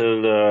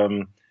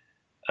digital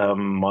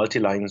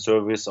multi-line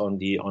service on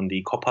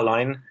the copper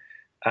line,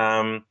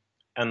 and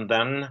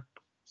then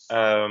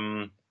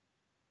the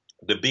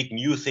big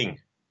new thing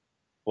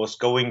was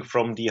going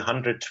from the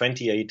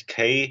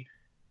 128K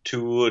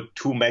to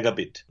 2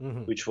 megabit,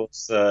 which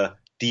was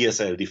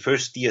DSL. The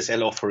first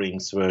DSL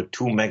offerings were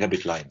 2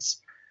 megabit lines,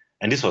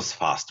 and this was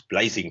fast,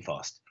 blazing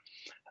fast.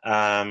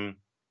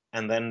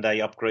 And then they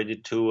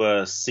upgraded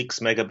to 6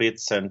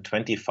 megabits and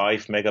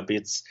 25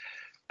 megabits,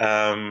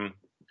 and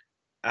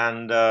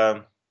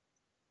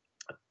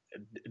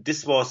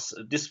this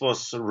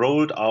was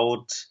rolled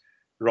out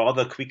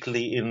rather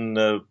quickly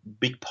in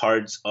big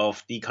parts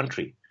of the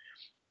country.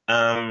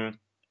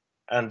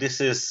 And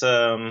this is,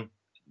 I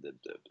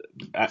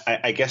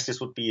guess this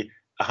would be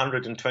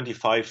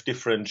 125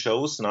 different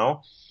shows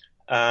now.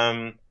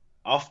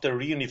 After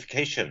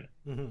reunification,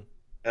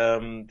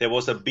 there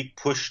was a big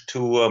push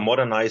to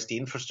modernize the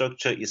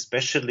infrastructure,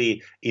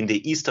 especially in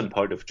the eastern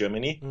part of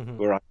Germany,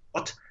 where I'm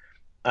not,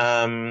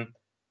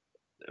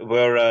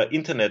 where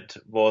internet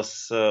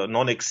was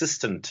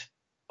non-existent,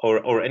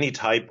 or any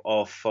type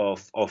of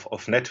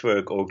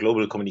network or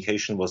global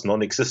communication was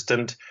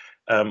non-existent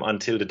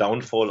until the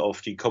downfall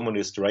of the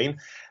communist reign.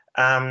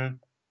 And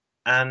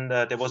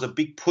there was a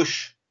big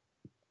push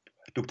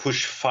to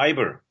push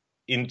fiber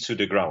into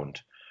the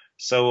ground.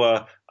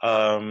 So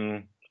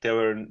there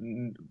were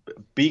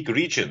big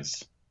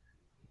regions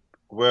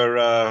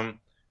where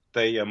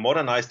they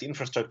modernized the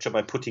infrastructure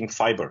by putting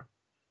fiber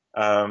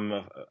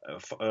as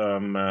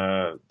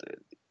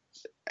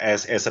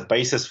a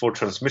basis for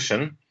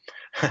transmission.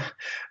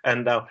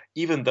 And now,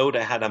 even though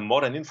they had a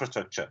modern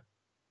infrastructure,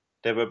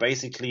 they were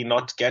basically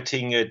not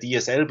getting a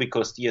DSL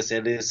because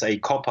DSL is a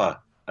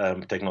copper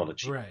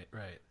technology. Right.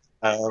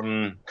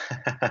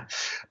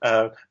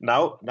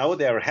 Now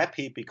they are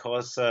happy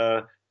because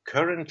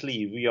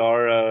currently we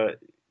are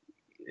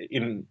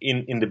in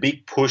the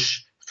big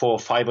push for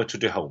fiber to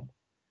the home.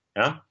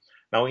 Yeah.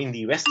 Now in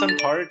the western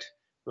part,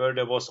 where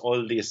there was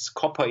all this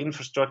copper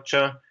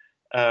infrastructure,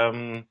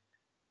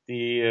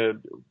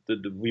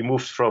 we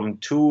moved from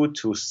 2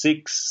 to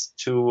 6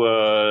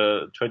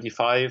 to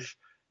 25.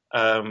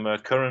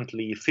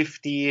 Currently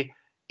 50.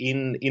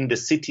 In the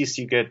cities,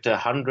 you get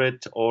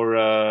 100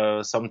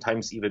 or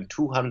sometimes even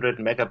 200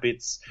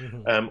 megabits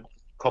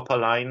copper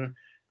line.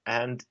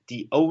 And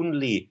the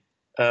only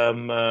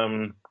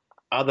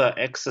other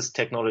access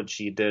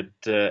technology that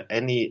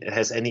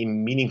has any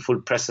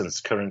meaningful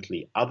presence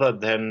currently, other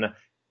than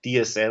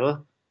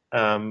DSL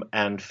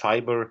and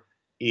fiber,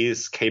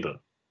 is cable.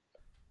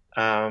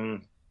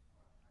 And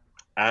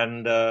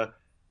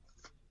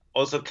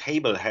also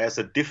cable has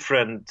a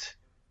different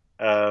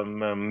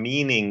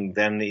meaning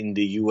than in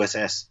the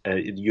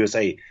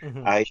USA.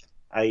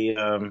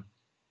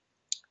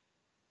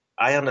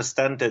 I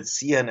understand that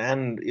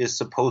CNN is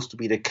supposed to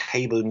be the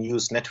cable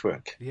news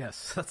network.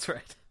 Yes, that's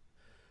right.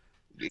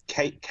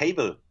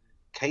 Cable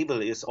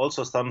is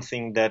also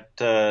something that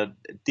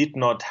did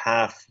not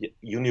have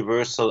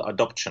universal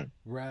adoption.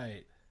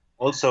 Right.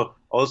 Also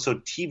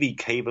TV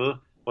cable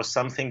was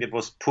something that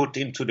was put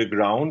into the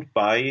ground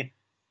by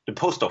the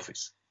post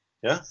office.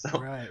 Yeah. So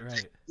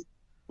right.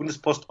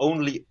 Bundespost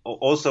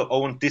also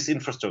owned this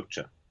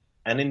infrastructure,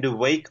 and in the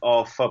wake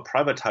of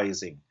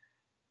privatizing,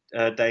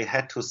 they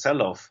had to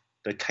sell off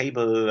the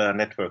cable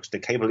networks, the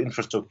cable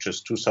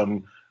infrastructures, to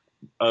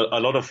a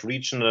lot of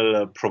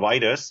regional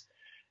providers.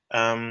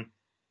 And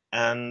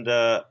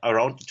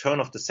around the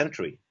turn of the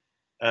century,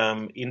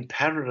 in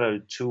parallel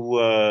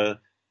to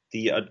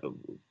the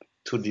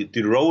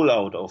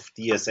rollout of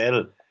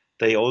DSL,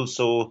 they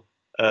also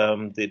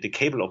the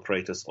cable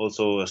operators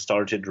also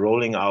started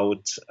rolling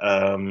out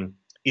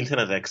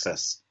internet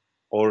access,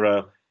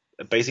 or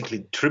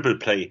basically triple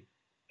play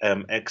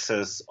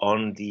access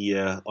on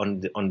the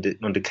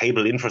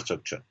cable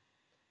infrastructure.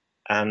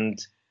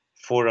 And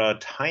for a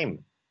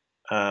time,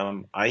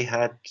 I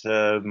had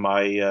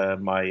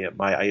my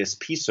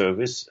ISP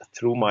service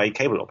through my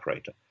cable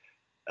operator.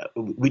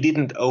 We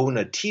didn't own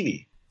a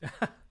TV.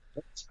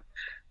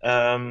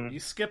 You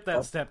skip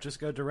that step, just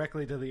go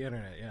directly to the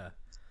internet. Yeah.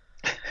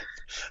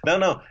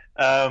 No.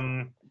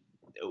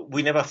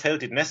 We never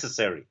felt it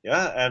necessary.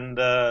 Yeah, and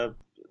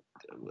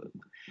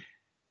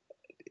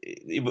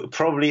it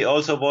probably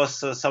also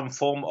was some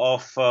form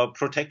of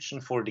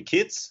protection for the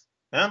kids.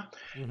 Yeah,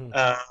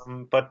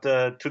 but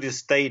to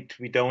this date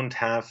we don't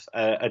have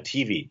a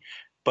TV.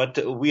 But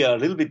we are a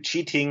little bit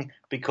cheating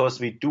because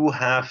we do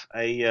have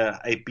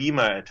a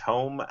beamer at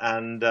home,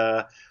 and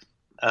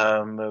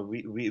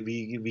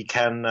we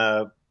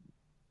can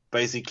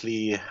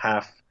basically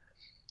have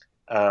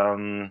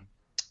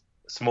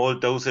small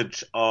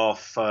dosage of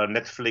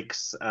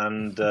Netflix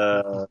and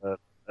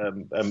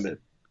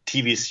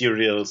TV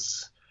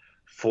serials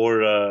for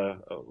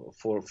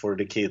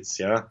the kids.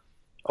 Yeah.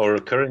 Or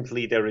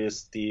currently there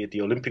is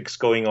the Olympics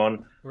going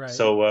on, right.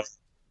 So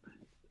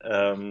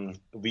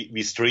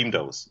we stream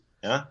those.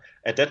 Yeah.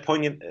 At that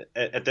point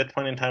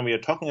in time, we are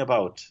talking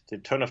about the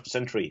turn of the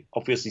century.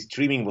 Obviously,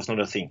 streaming was not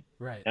a thing.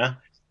 Right. Yeah.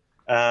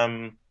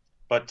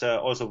 But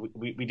also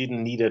we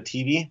didn't need a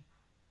TV,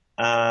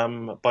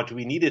 but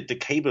we needed the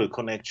cable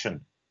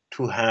connection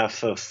to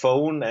have a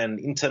phone and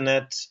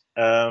internet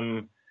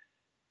and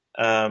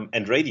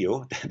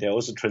radio. They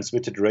also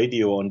transmitted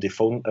radio on the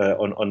phone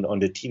on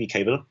the TV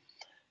cable.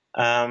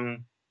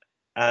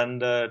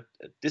 And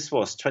this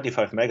was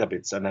 25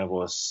 megabits, and I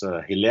was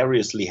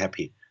hilariously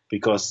happy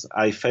because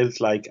I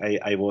felt like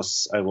I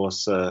was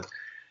a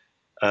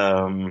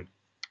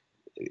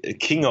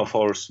king of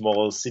our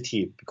small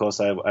city because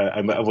I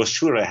was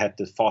sure I had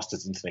the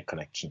fastest internet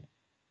connection.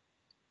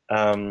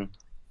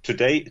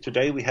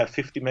 Today we have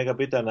 50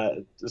 megabit,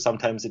 and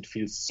sometimes it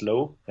feels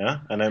slow.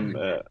 Yeah, and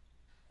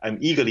I'm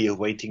eagerly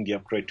awaiting the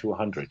upgrade to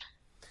 100.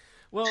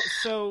 Well,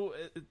 so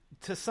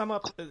to sum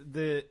up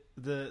the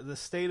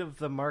state of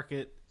the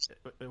market,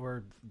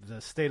 or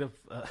the state of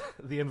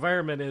the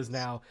environment is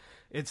now,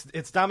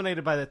 it's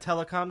dominated by the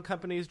telecom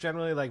companies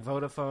generally, like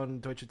Vodafone,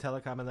 Deutsche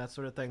Telekom, and that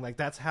sort of thing. Like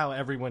that's how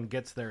everyone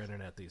gets their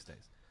internet these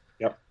days.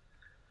 Yep.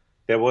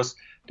 There was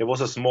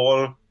a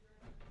small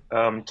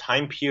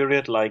time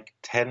period, like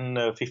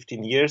 10,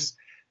 15 years,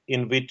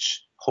 in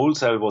which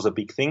wholesale was a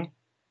big thing,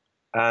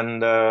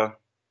 and there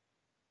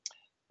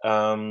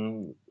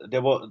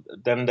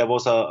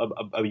was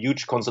a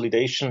huge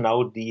consolidation.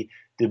 Now the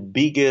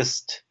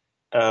biggest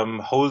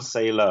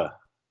wholesaler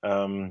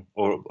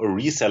or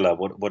reseller,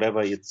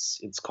 whatever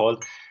it's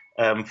called,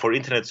 for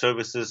internet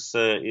services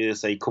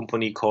is a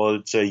company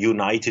called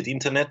United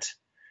Internet,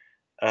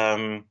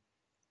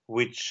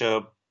 which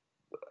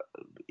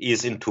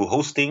is into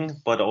hosting,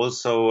 but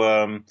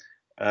also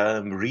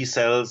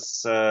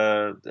resells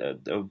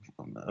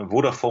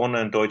Vodafone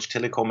and Deutsche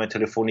Telekom and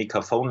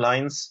Telefonica phone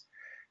lines.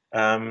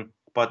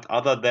 But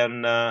other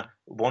than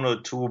one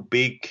or two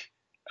big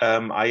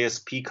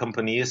ISP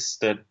companies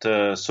that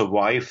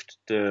survived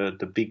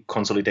the big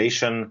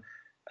consolidation,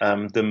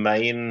 the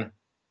main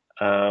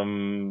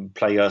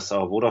players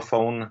are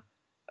Vodafone,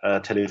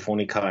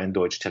 Telefonica, and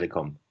Deutsche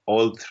Telekom.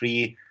 All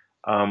three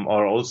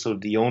are also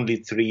the only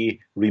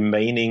three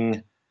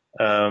remaining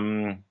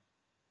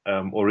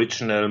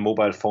original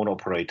mobile phone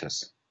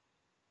operators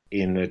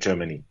in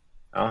Germany.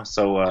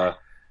 So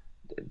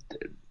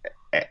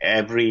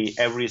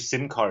every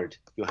SIM card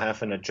you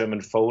have in a German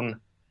phone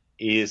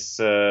is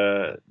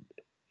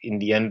in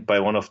the end by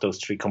one of those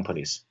three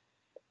companies.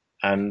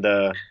 And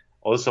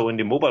also in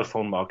the mobile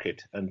phone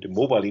market and the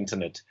mobile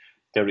internet,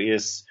 there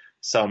is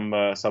some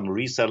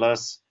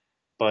resellers,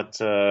 but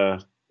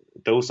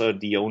those are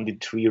the only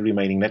three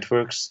remaining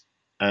networks.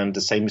 And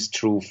the same is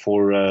true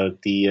for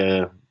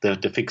the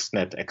fixed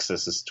net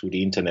accesses to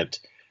the internet,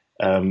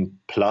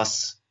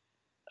 plus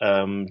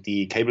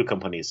the cable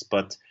companies.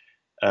 But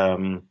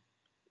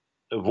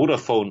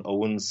Vodafone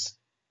owns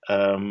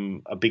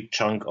a big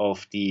chunk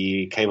of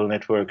the cable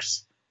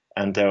networks,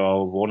 and there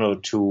are one or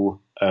two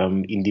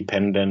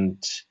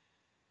independent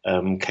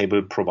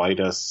cable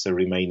providers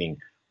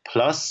remaining.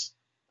 Plus,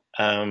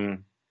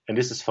 and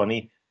this is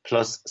funny,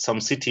 plus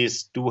some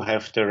cities do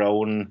have their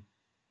own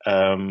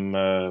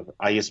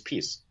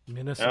ISPs.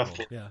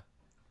 Municipal, yeah.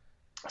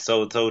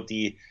 So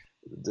the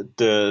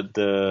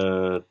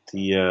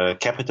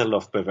capital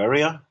of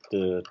Bavaria,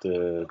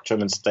 the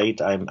German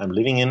state I'm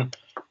living in,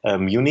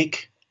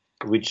 Munich,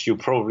 which you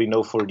probably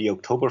know for the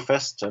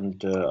Oktoberfest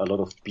and a lot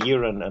of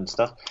beer and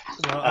stuff.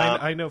 Well,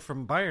 I know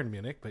from Bayern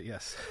Munich, but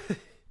yes.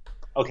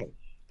 Okay,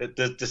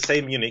 the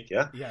same Munich,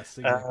 yeah. Yes.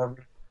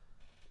 Exactly.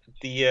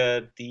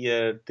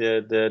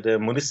 The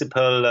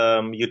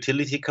municipal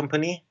utility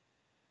company,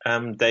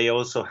 they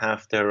also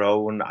have their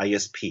own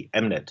ISP,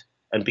 Mnet,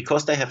 and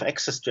because they have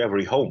access to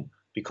every home,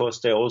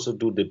 because they also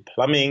do the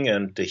plumbing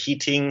and the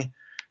heating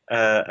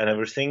and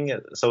everything,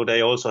 so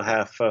they also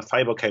have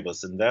fiber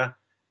cables in there.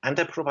 And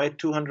they provide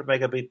 200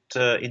 megabit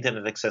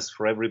internet access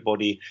for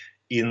everybody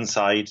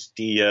inside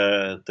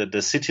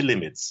the city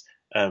limits,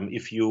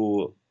 if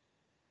you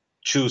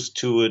choose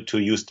to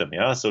use them.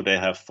 Yeah, so they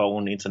have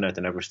phone, internet,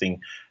 and everything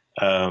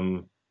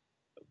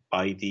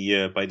by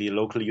the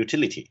local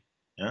utility.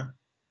 Yeah,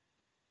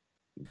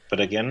 but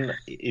again,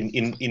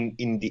 in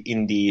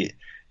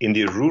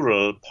the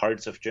rural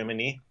parts of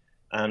Germany,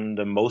 and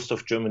most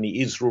of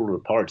Germany is rural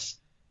parts,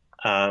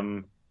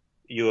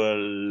 you are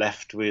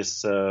left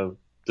with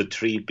the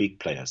three big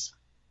players.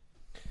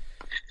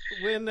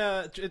 When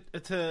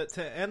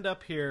to end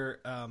up here,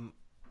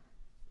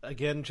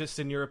 again, just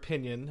in your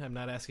opinion, I'm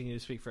not asking you to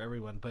speak for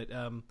everyone, but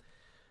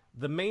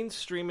the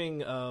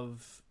mainstreaming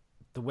of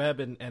the web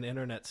and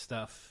internet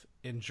stuff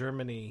in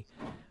Germany,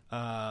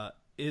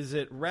 is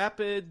it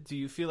rapid? Do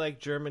you feel like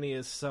Germany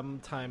is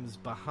sometimes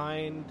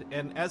behind?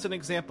 And as an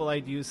example,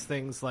 I'd use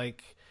things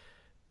like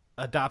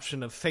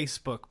adoption of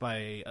Facebook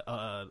by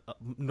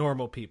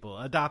normal people,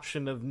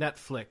 adoption of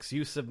Netflix,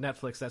 use of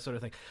Netflix, that sort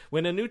of thing.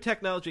 When a new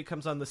technology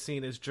comes on the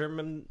scene, is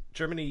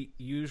Germany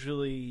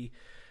usually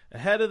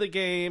ahead of the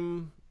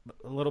game,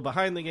 a little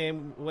behind the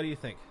game? What do you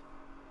think?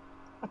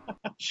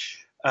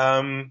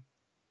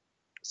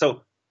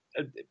 So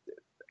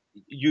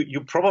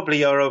you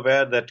probably are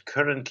aware that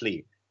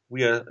currently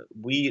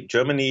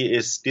Germany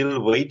is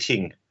still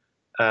waiting.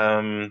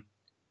 I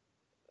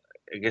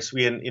guess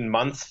we're in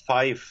month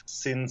 5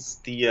 since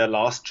the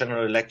last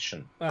general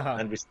election,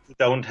 and we still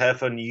don't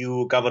have a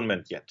new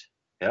government yet.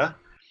 Yeah,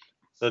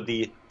 so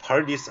the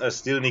parties are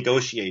still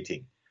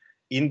negotiating.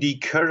 In the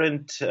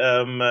current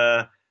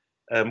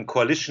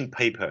coalition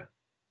paper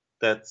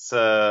that's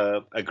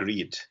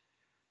agreed,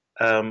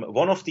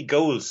 one of the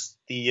goals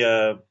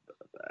the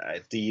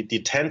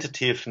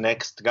tentative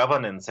next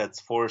governance sets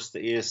forth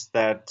is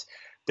that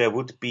there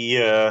would be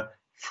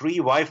free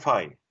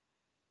Wi-Fi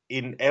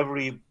in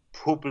every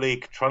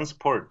public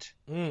transport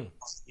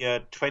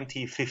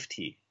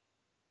 2050.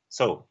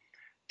 So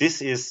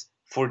this is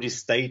for the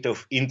state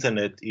of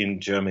internet in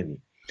Germany.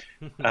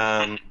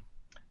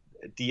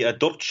 The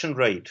adoption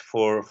rate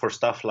for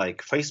stuff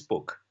like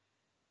Facebook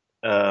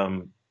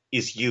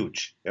is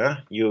huge.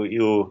 Yeah,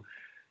 you're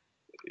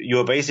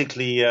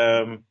basically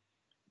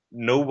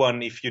no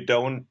one if you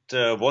don't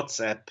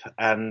WhatsApp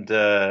and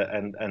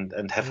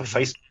have a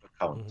Facebook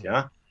account.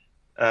 Yeah.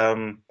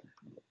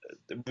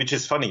 Which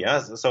is funny, yeah.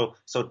 So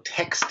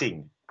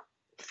texting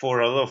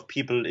for a lot of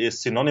people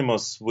is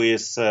synonymous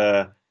with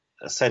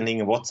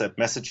sending WhatsApp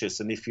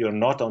messages, and if you're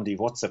not on the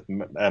WhatsApp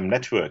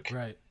network,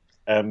 right,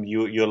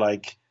 you're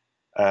like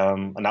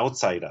an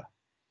outsider.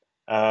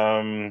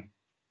 And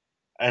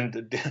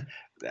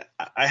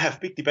I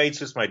have big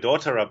debates with my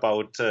daughter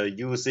about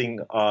using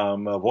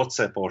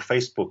WhatsApp or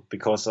Facebook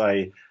because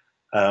I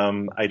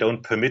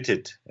don't permit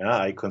it. Yeah,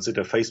 I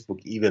consider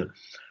Facebook evil.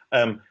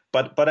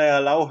 But I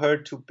allow her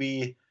to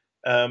be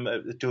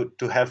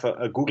to have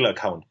a Google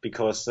account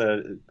because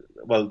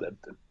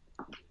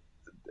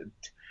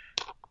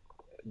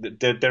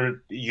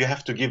there you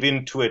have to give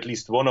in to at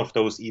least one of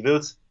those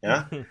evils.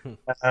 Yeah,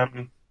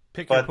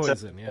 pick your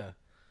poison.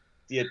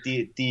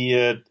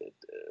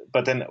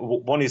 But then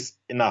one is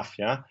enough.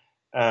 Yeah,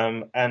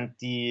 and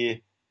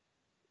the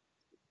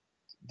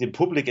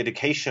public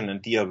education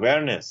and the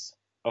awareness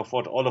of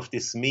what all of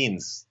this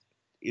means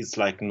is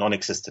like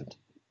non-existent.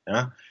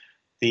 Yeah,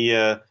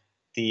 the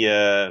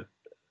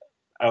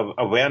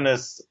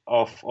awareness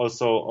of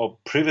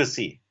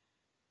privacy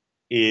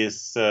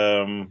is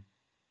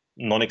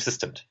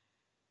non-existent,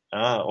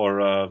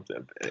 or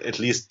at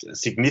least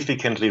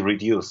significantly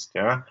reduced.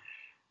 Yeah,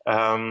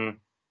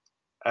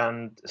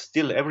 and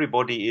still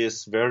everybody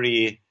is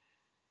very,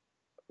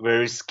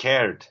 very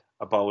scared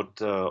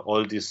about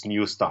all this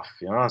new stuff.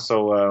 Yeah,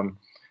 so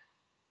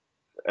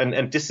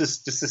and this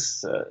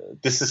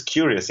is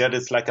curious. Yeah,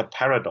 it's like a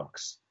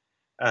paradox.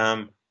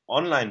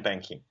 Online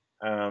banking.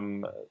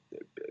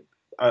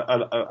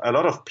 A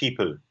lot of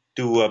people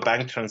do a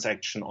bank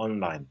transaction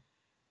online,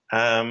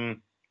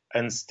 and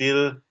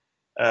still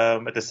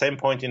at the same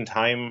point in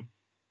time,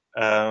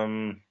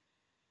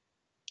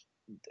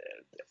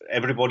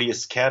 everybody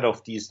is scared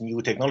of these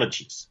new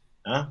technologies.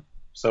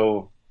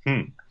 So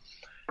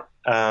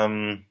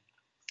I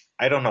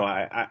don't know.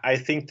 I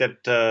think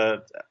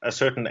that a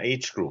certain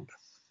age group,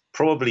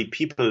 probably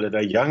people that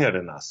are younger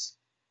than us,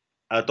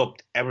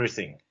 adopt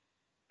everything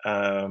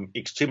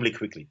extremely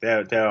quickly.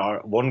 There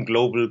are one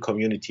global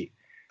community,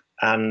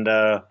 and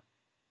our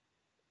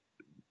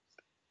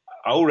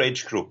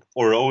age group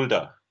or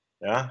older,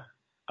 yeah,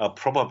 are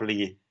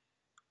probably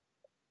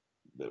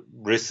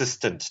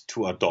resistant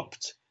to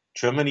adopt.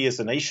 Germany as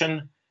a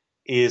nation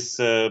is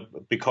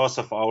because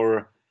of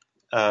our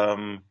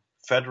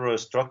federal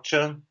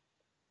structure.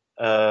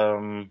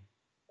 There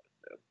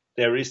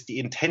is the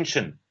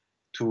intention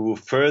to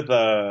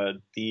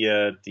further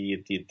the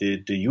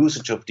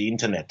usage of the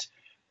internet,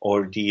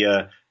 or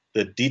the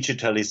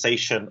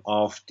digitalization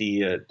of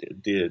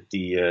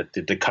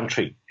the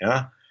country.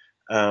 Yeah,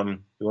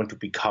 we want to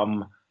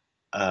become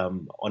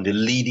on the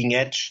leading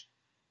edge.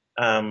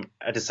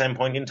 At the same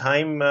point in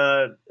time,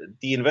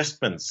 the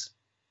investments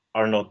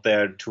are not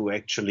there to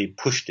actually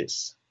push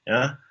this.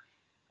 Yeah,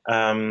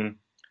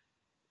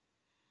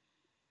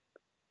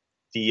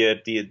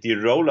 the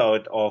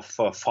rollout of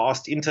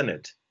fast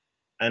internet,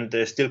 and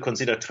they still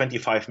consider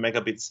 25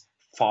 megabits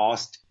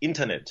fast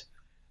internet.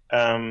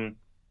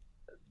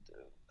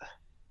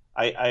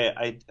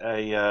 I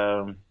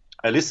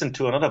listened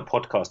to another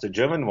podcast, a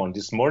German one,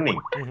 this morning,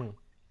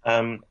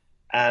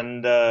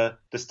 and the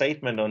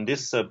statement on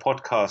this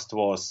podcast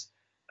was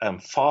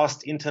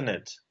fast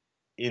internet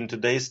in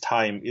today's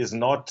time is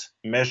not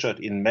measured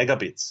in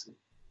megabits.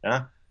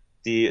 Yeah,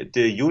 the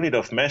unit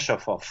of measure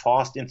for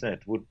fast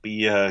internet would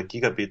be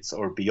gigabits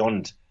or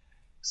beyond.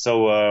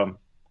 So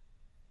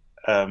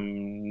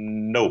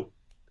no,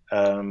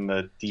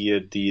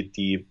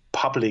 the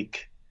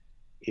public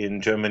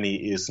in Germany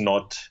is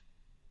not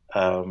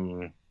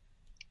on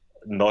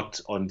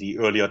the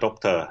early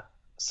adopter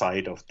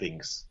side of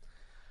things.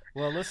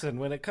 Well, listen,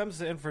 when it comes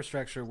to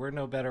infrastructure, we're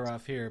no better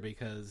off here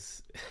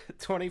because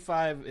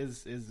 25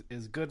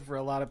 is good for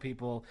a lot of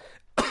people.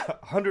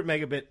 100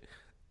 megabit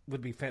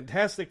would be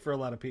fantastic for a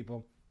lot of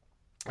people,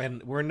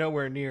 and we're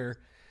nowhere near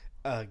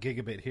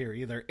gigabit here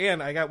either.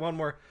 And I got one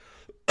more.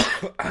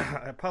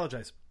 I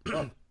apologize.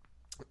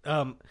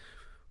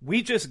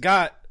 We just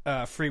got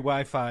free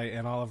Wi-Fi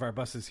in all of our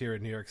buses here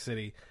in New York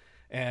City,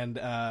 and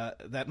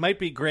that might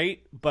be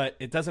great, but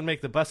it doesn't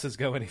make the buses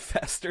go any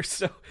faster.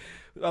 So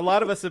a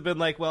lot of us have been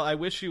like, well, I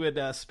wish you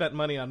had spent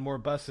money on more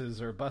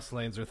buses or bus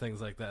lanes or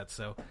things like that.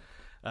 So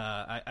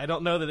I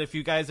don't know that if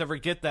you guys ever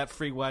get that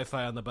free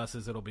Wi-Fi on the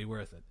buses, it'll be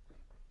worth it.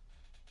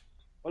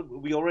 Well,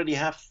 we already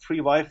have free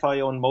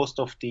Wi-Fi on most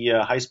of the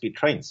high-speed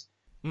trains.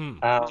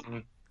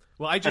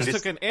 Well, I just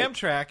took an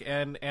Amtrak,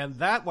 and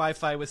that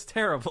Wi-Fi was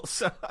terrible,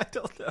 so I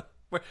don't know.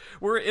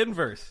 We're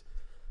inverse.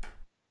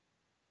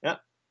 Yeah.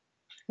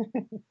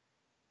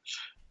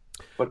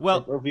 But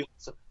we're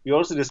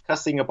also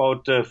discussing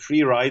about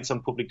free rides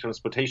on public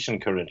transportation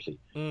currently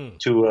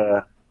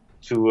to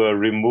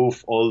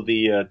remove all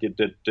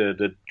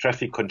the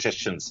traffic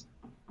congestions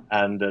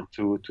and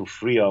to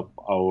free up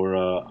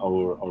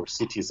our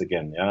cities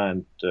again,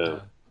 and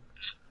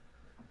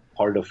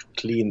part of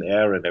clean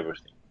air and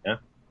everything. Yeah.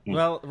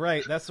 Well,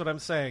 right. That's what I'm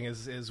saying.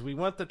 Is we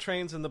want the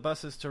trains and the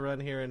buses to run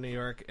here in New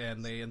York,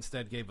 and they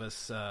instead gave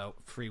us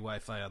free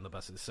Wi-Fi on the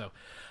buses. So,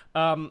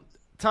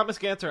 Thomas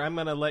Ganter, I'm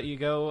going to let you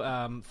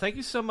go. Thank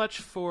you so much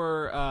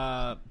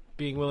for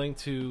being willing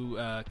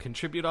to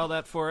contribute all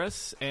that for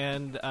us,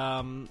 and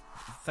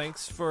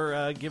thanks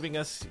for giving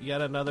us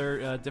yet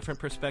another different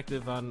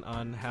perspective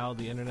on how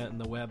the internet and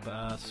the web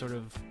sort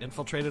of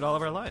infiltrated all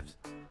of our lives.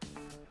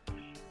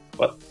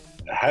 Well,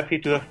 happy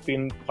to have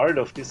been part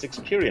of this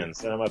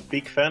experience, and I'm a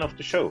big fan of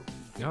the show.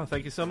 Oh,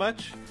 thank you so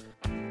much.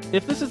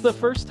 If this is the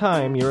first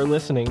time you're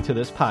listening to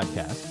this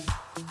podcast,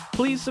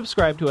 please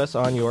subscribe to us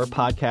on your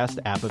podcast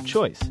app of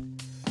choice.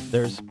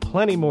 There's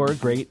plenty more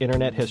great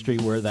internet history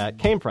where that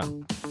came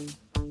from.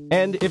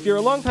 And if you're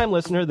a longtime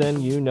listener,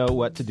 then you know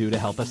what to do to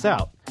help us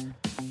out.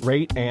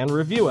 Rate and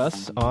review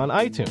us on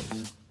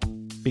iTunes.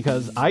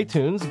 Because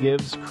iTunes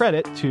gives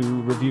credit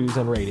to reviews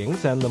and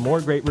ratings, and the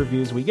more great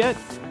reviews we get,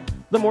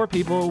 the more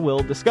people will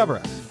discover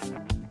us.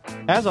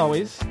 As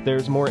always,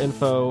 there's more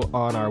info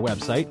on our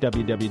website,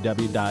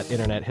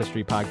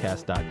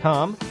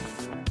 www.internethistorypodcast.com.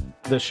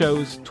 The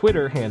show's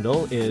Twitter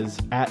handle is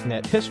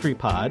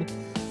 @NetHistoryPod,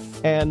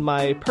 and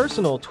my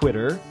personal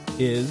Twitter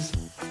is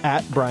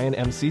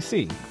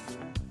 @BrianMCC.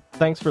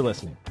 Thanks for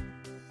listening.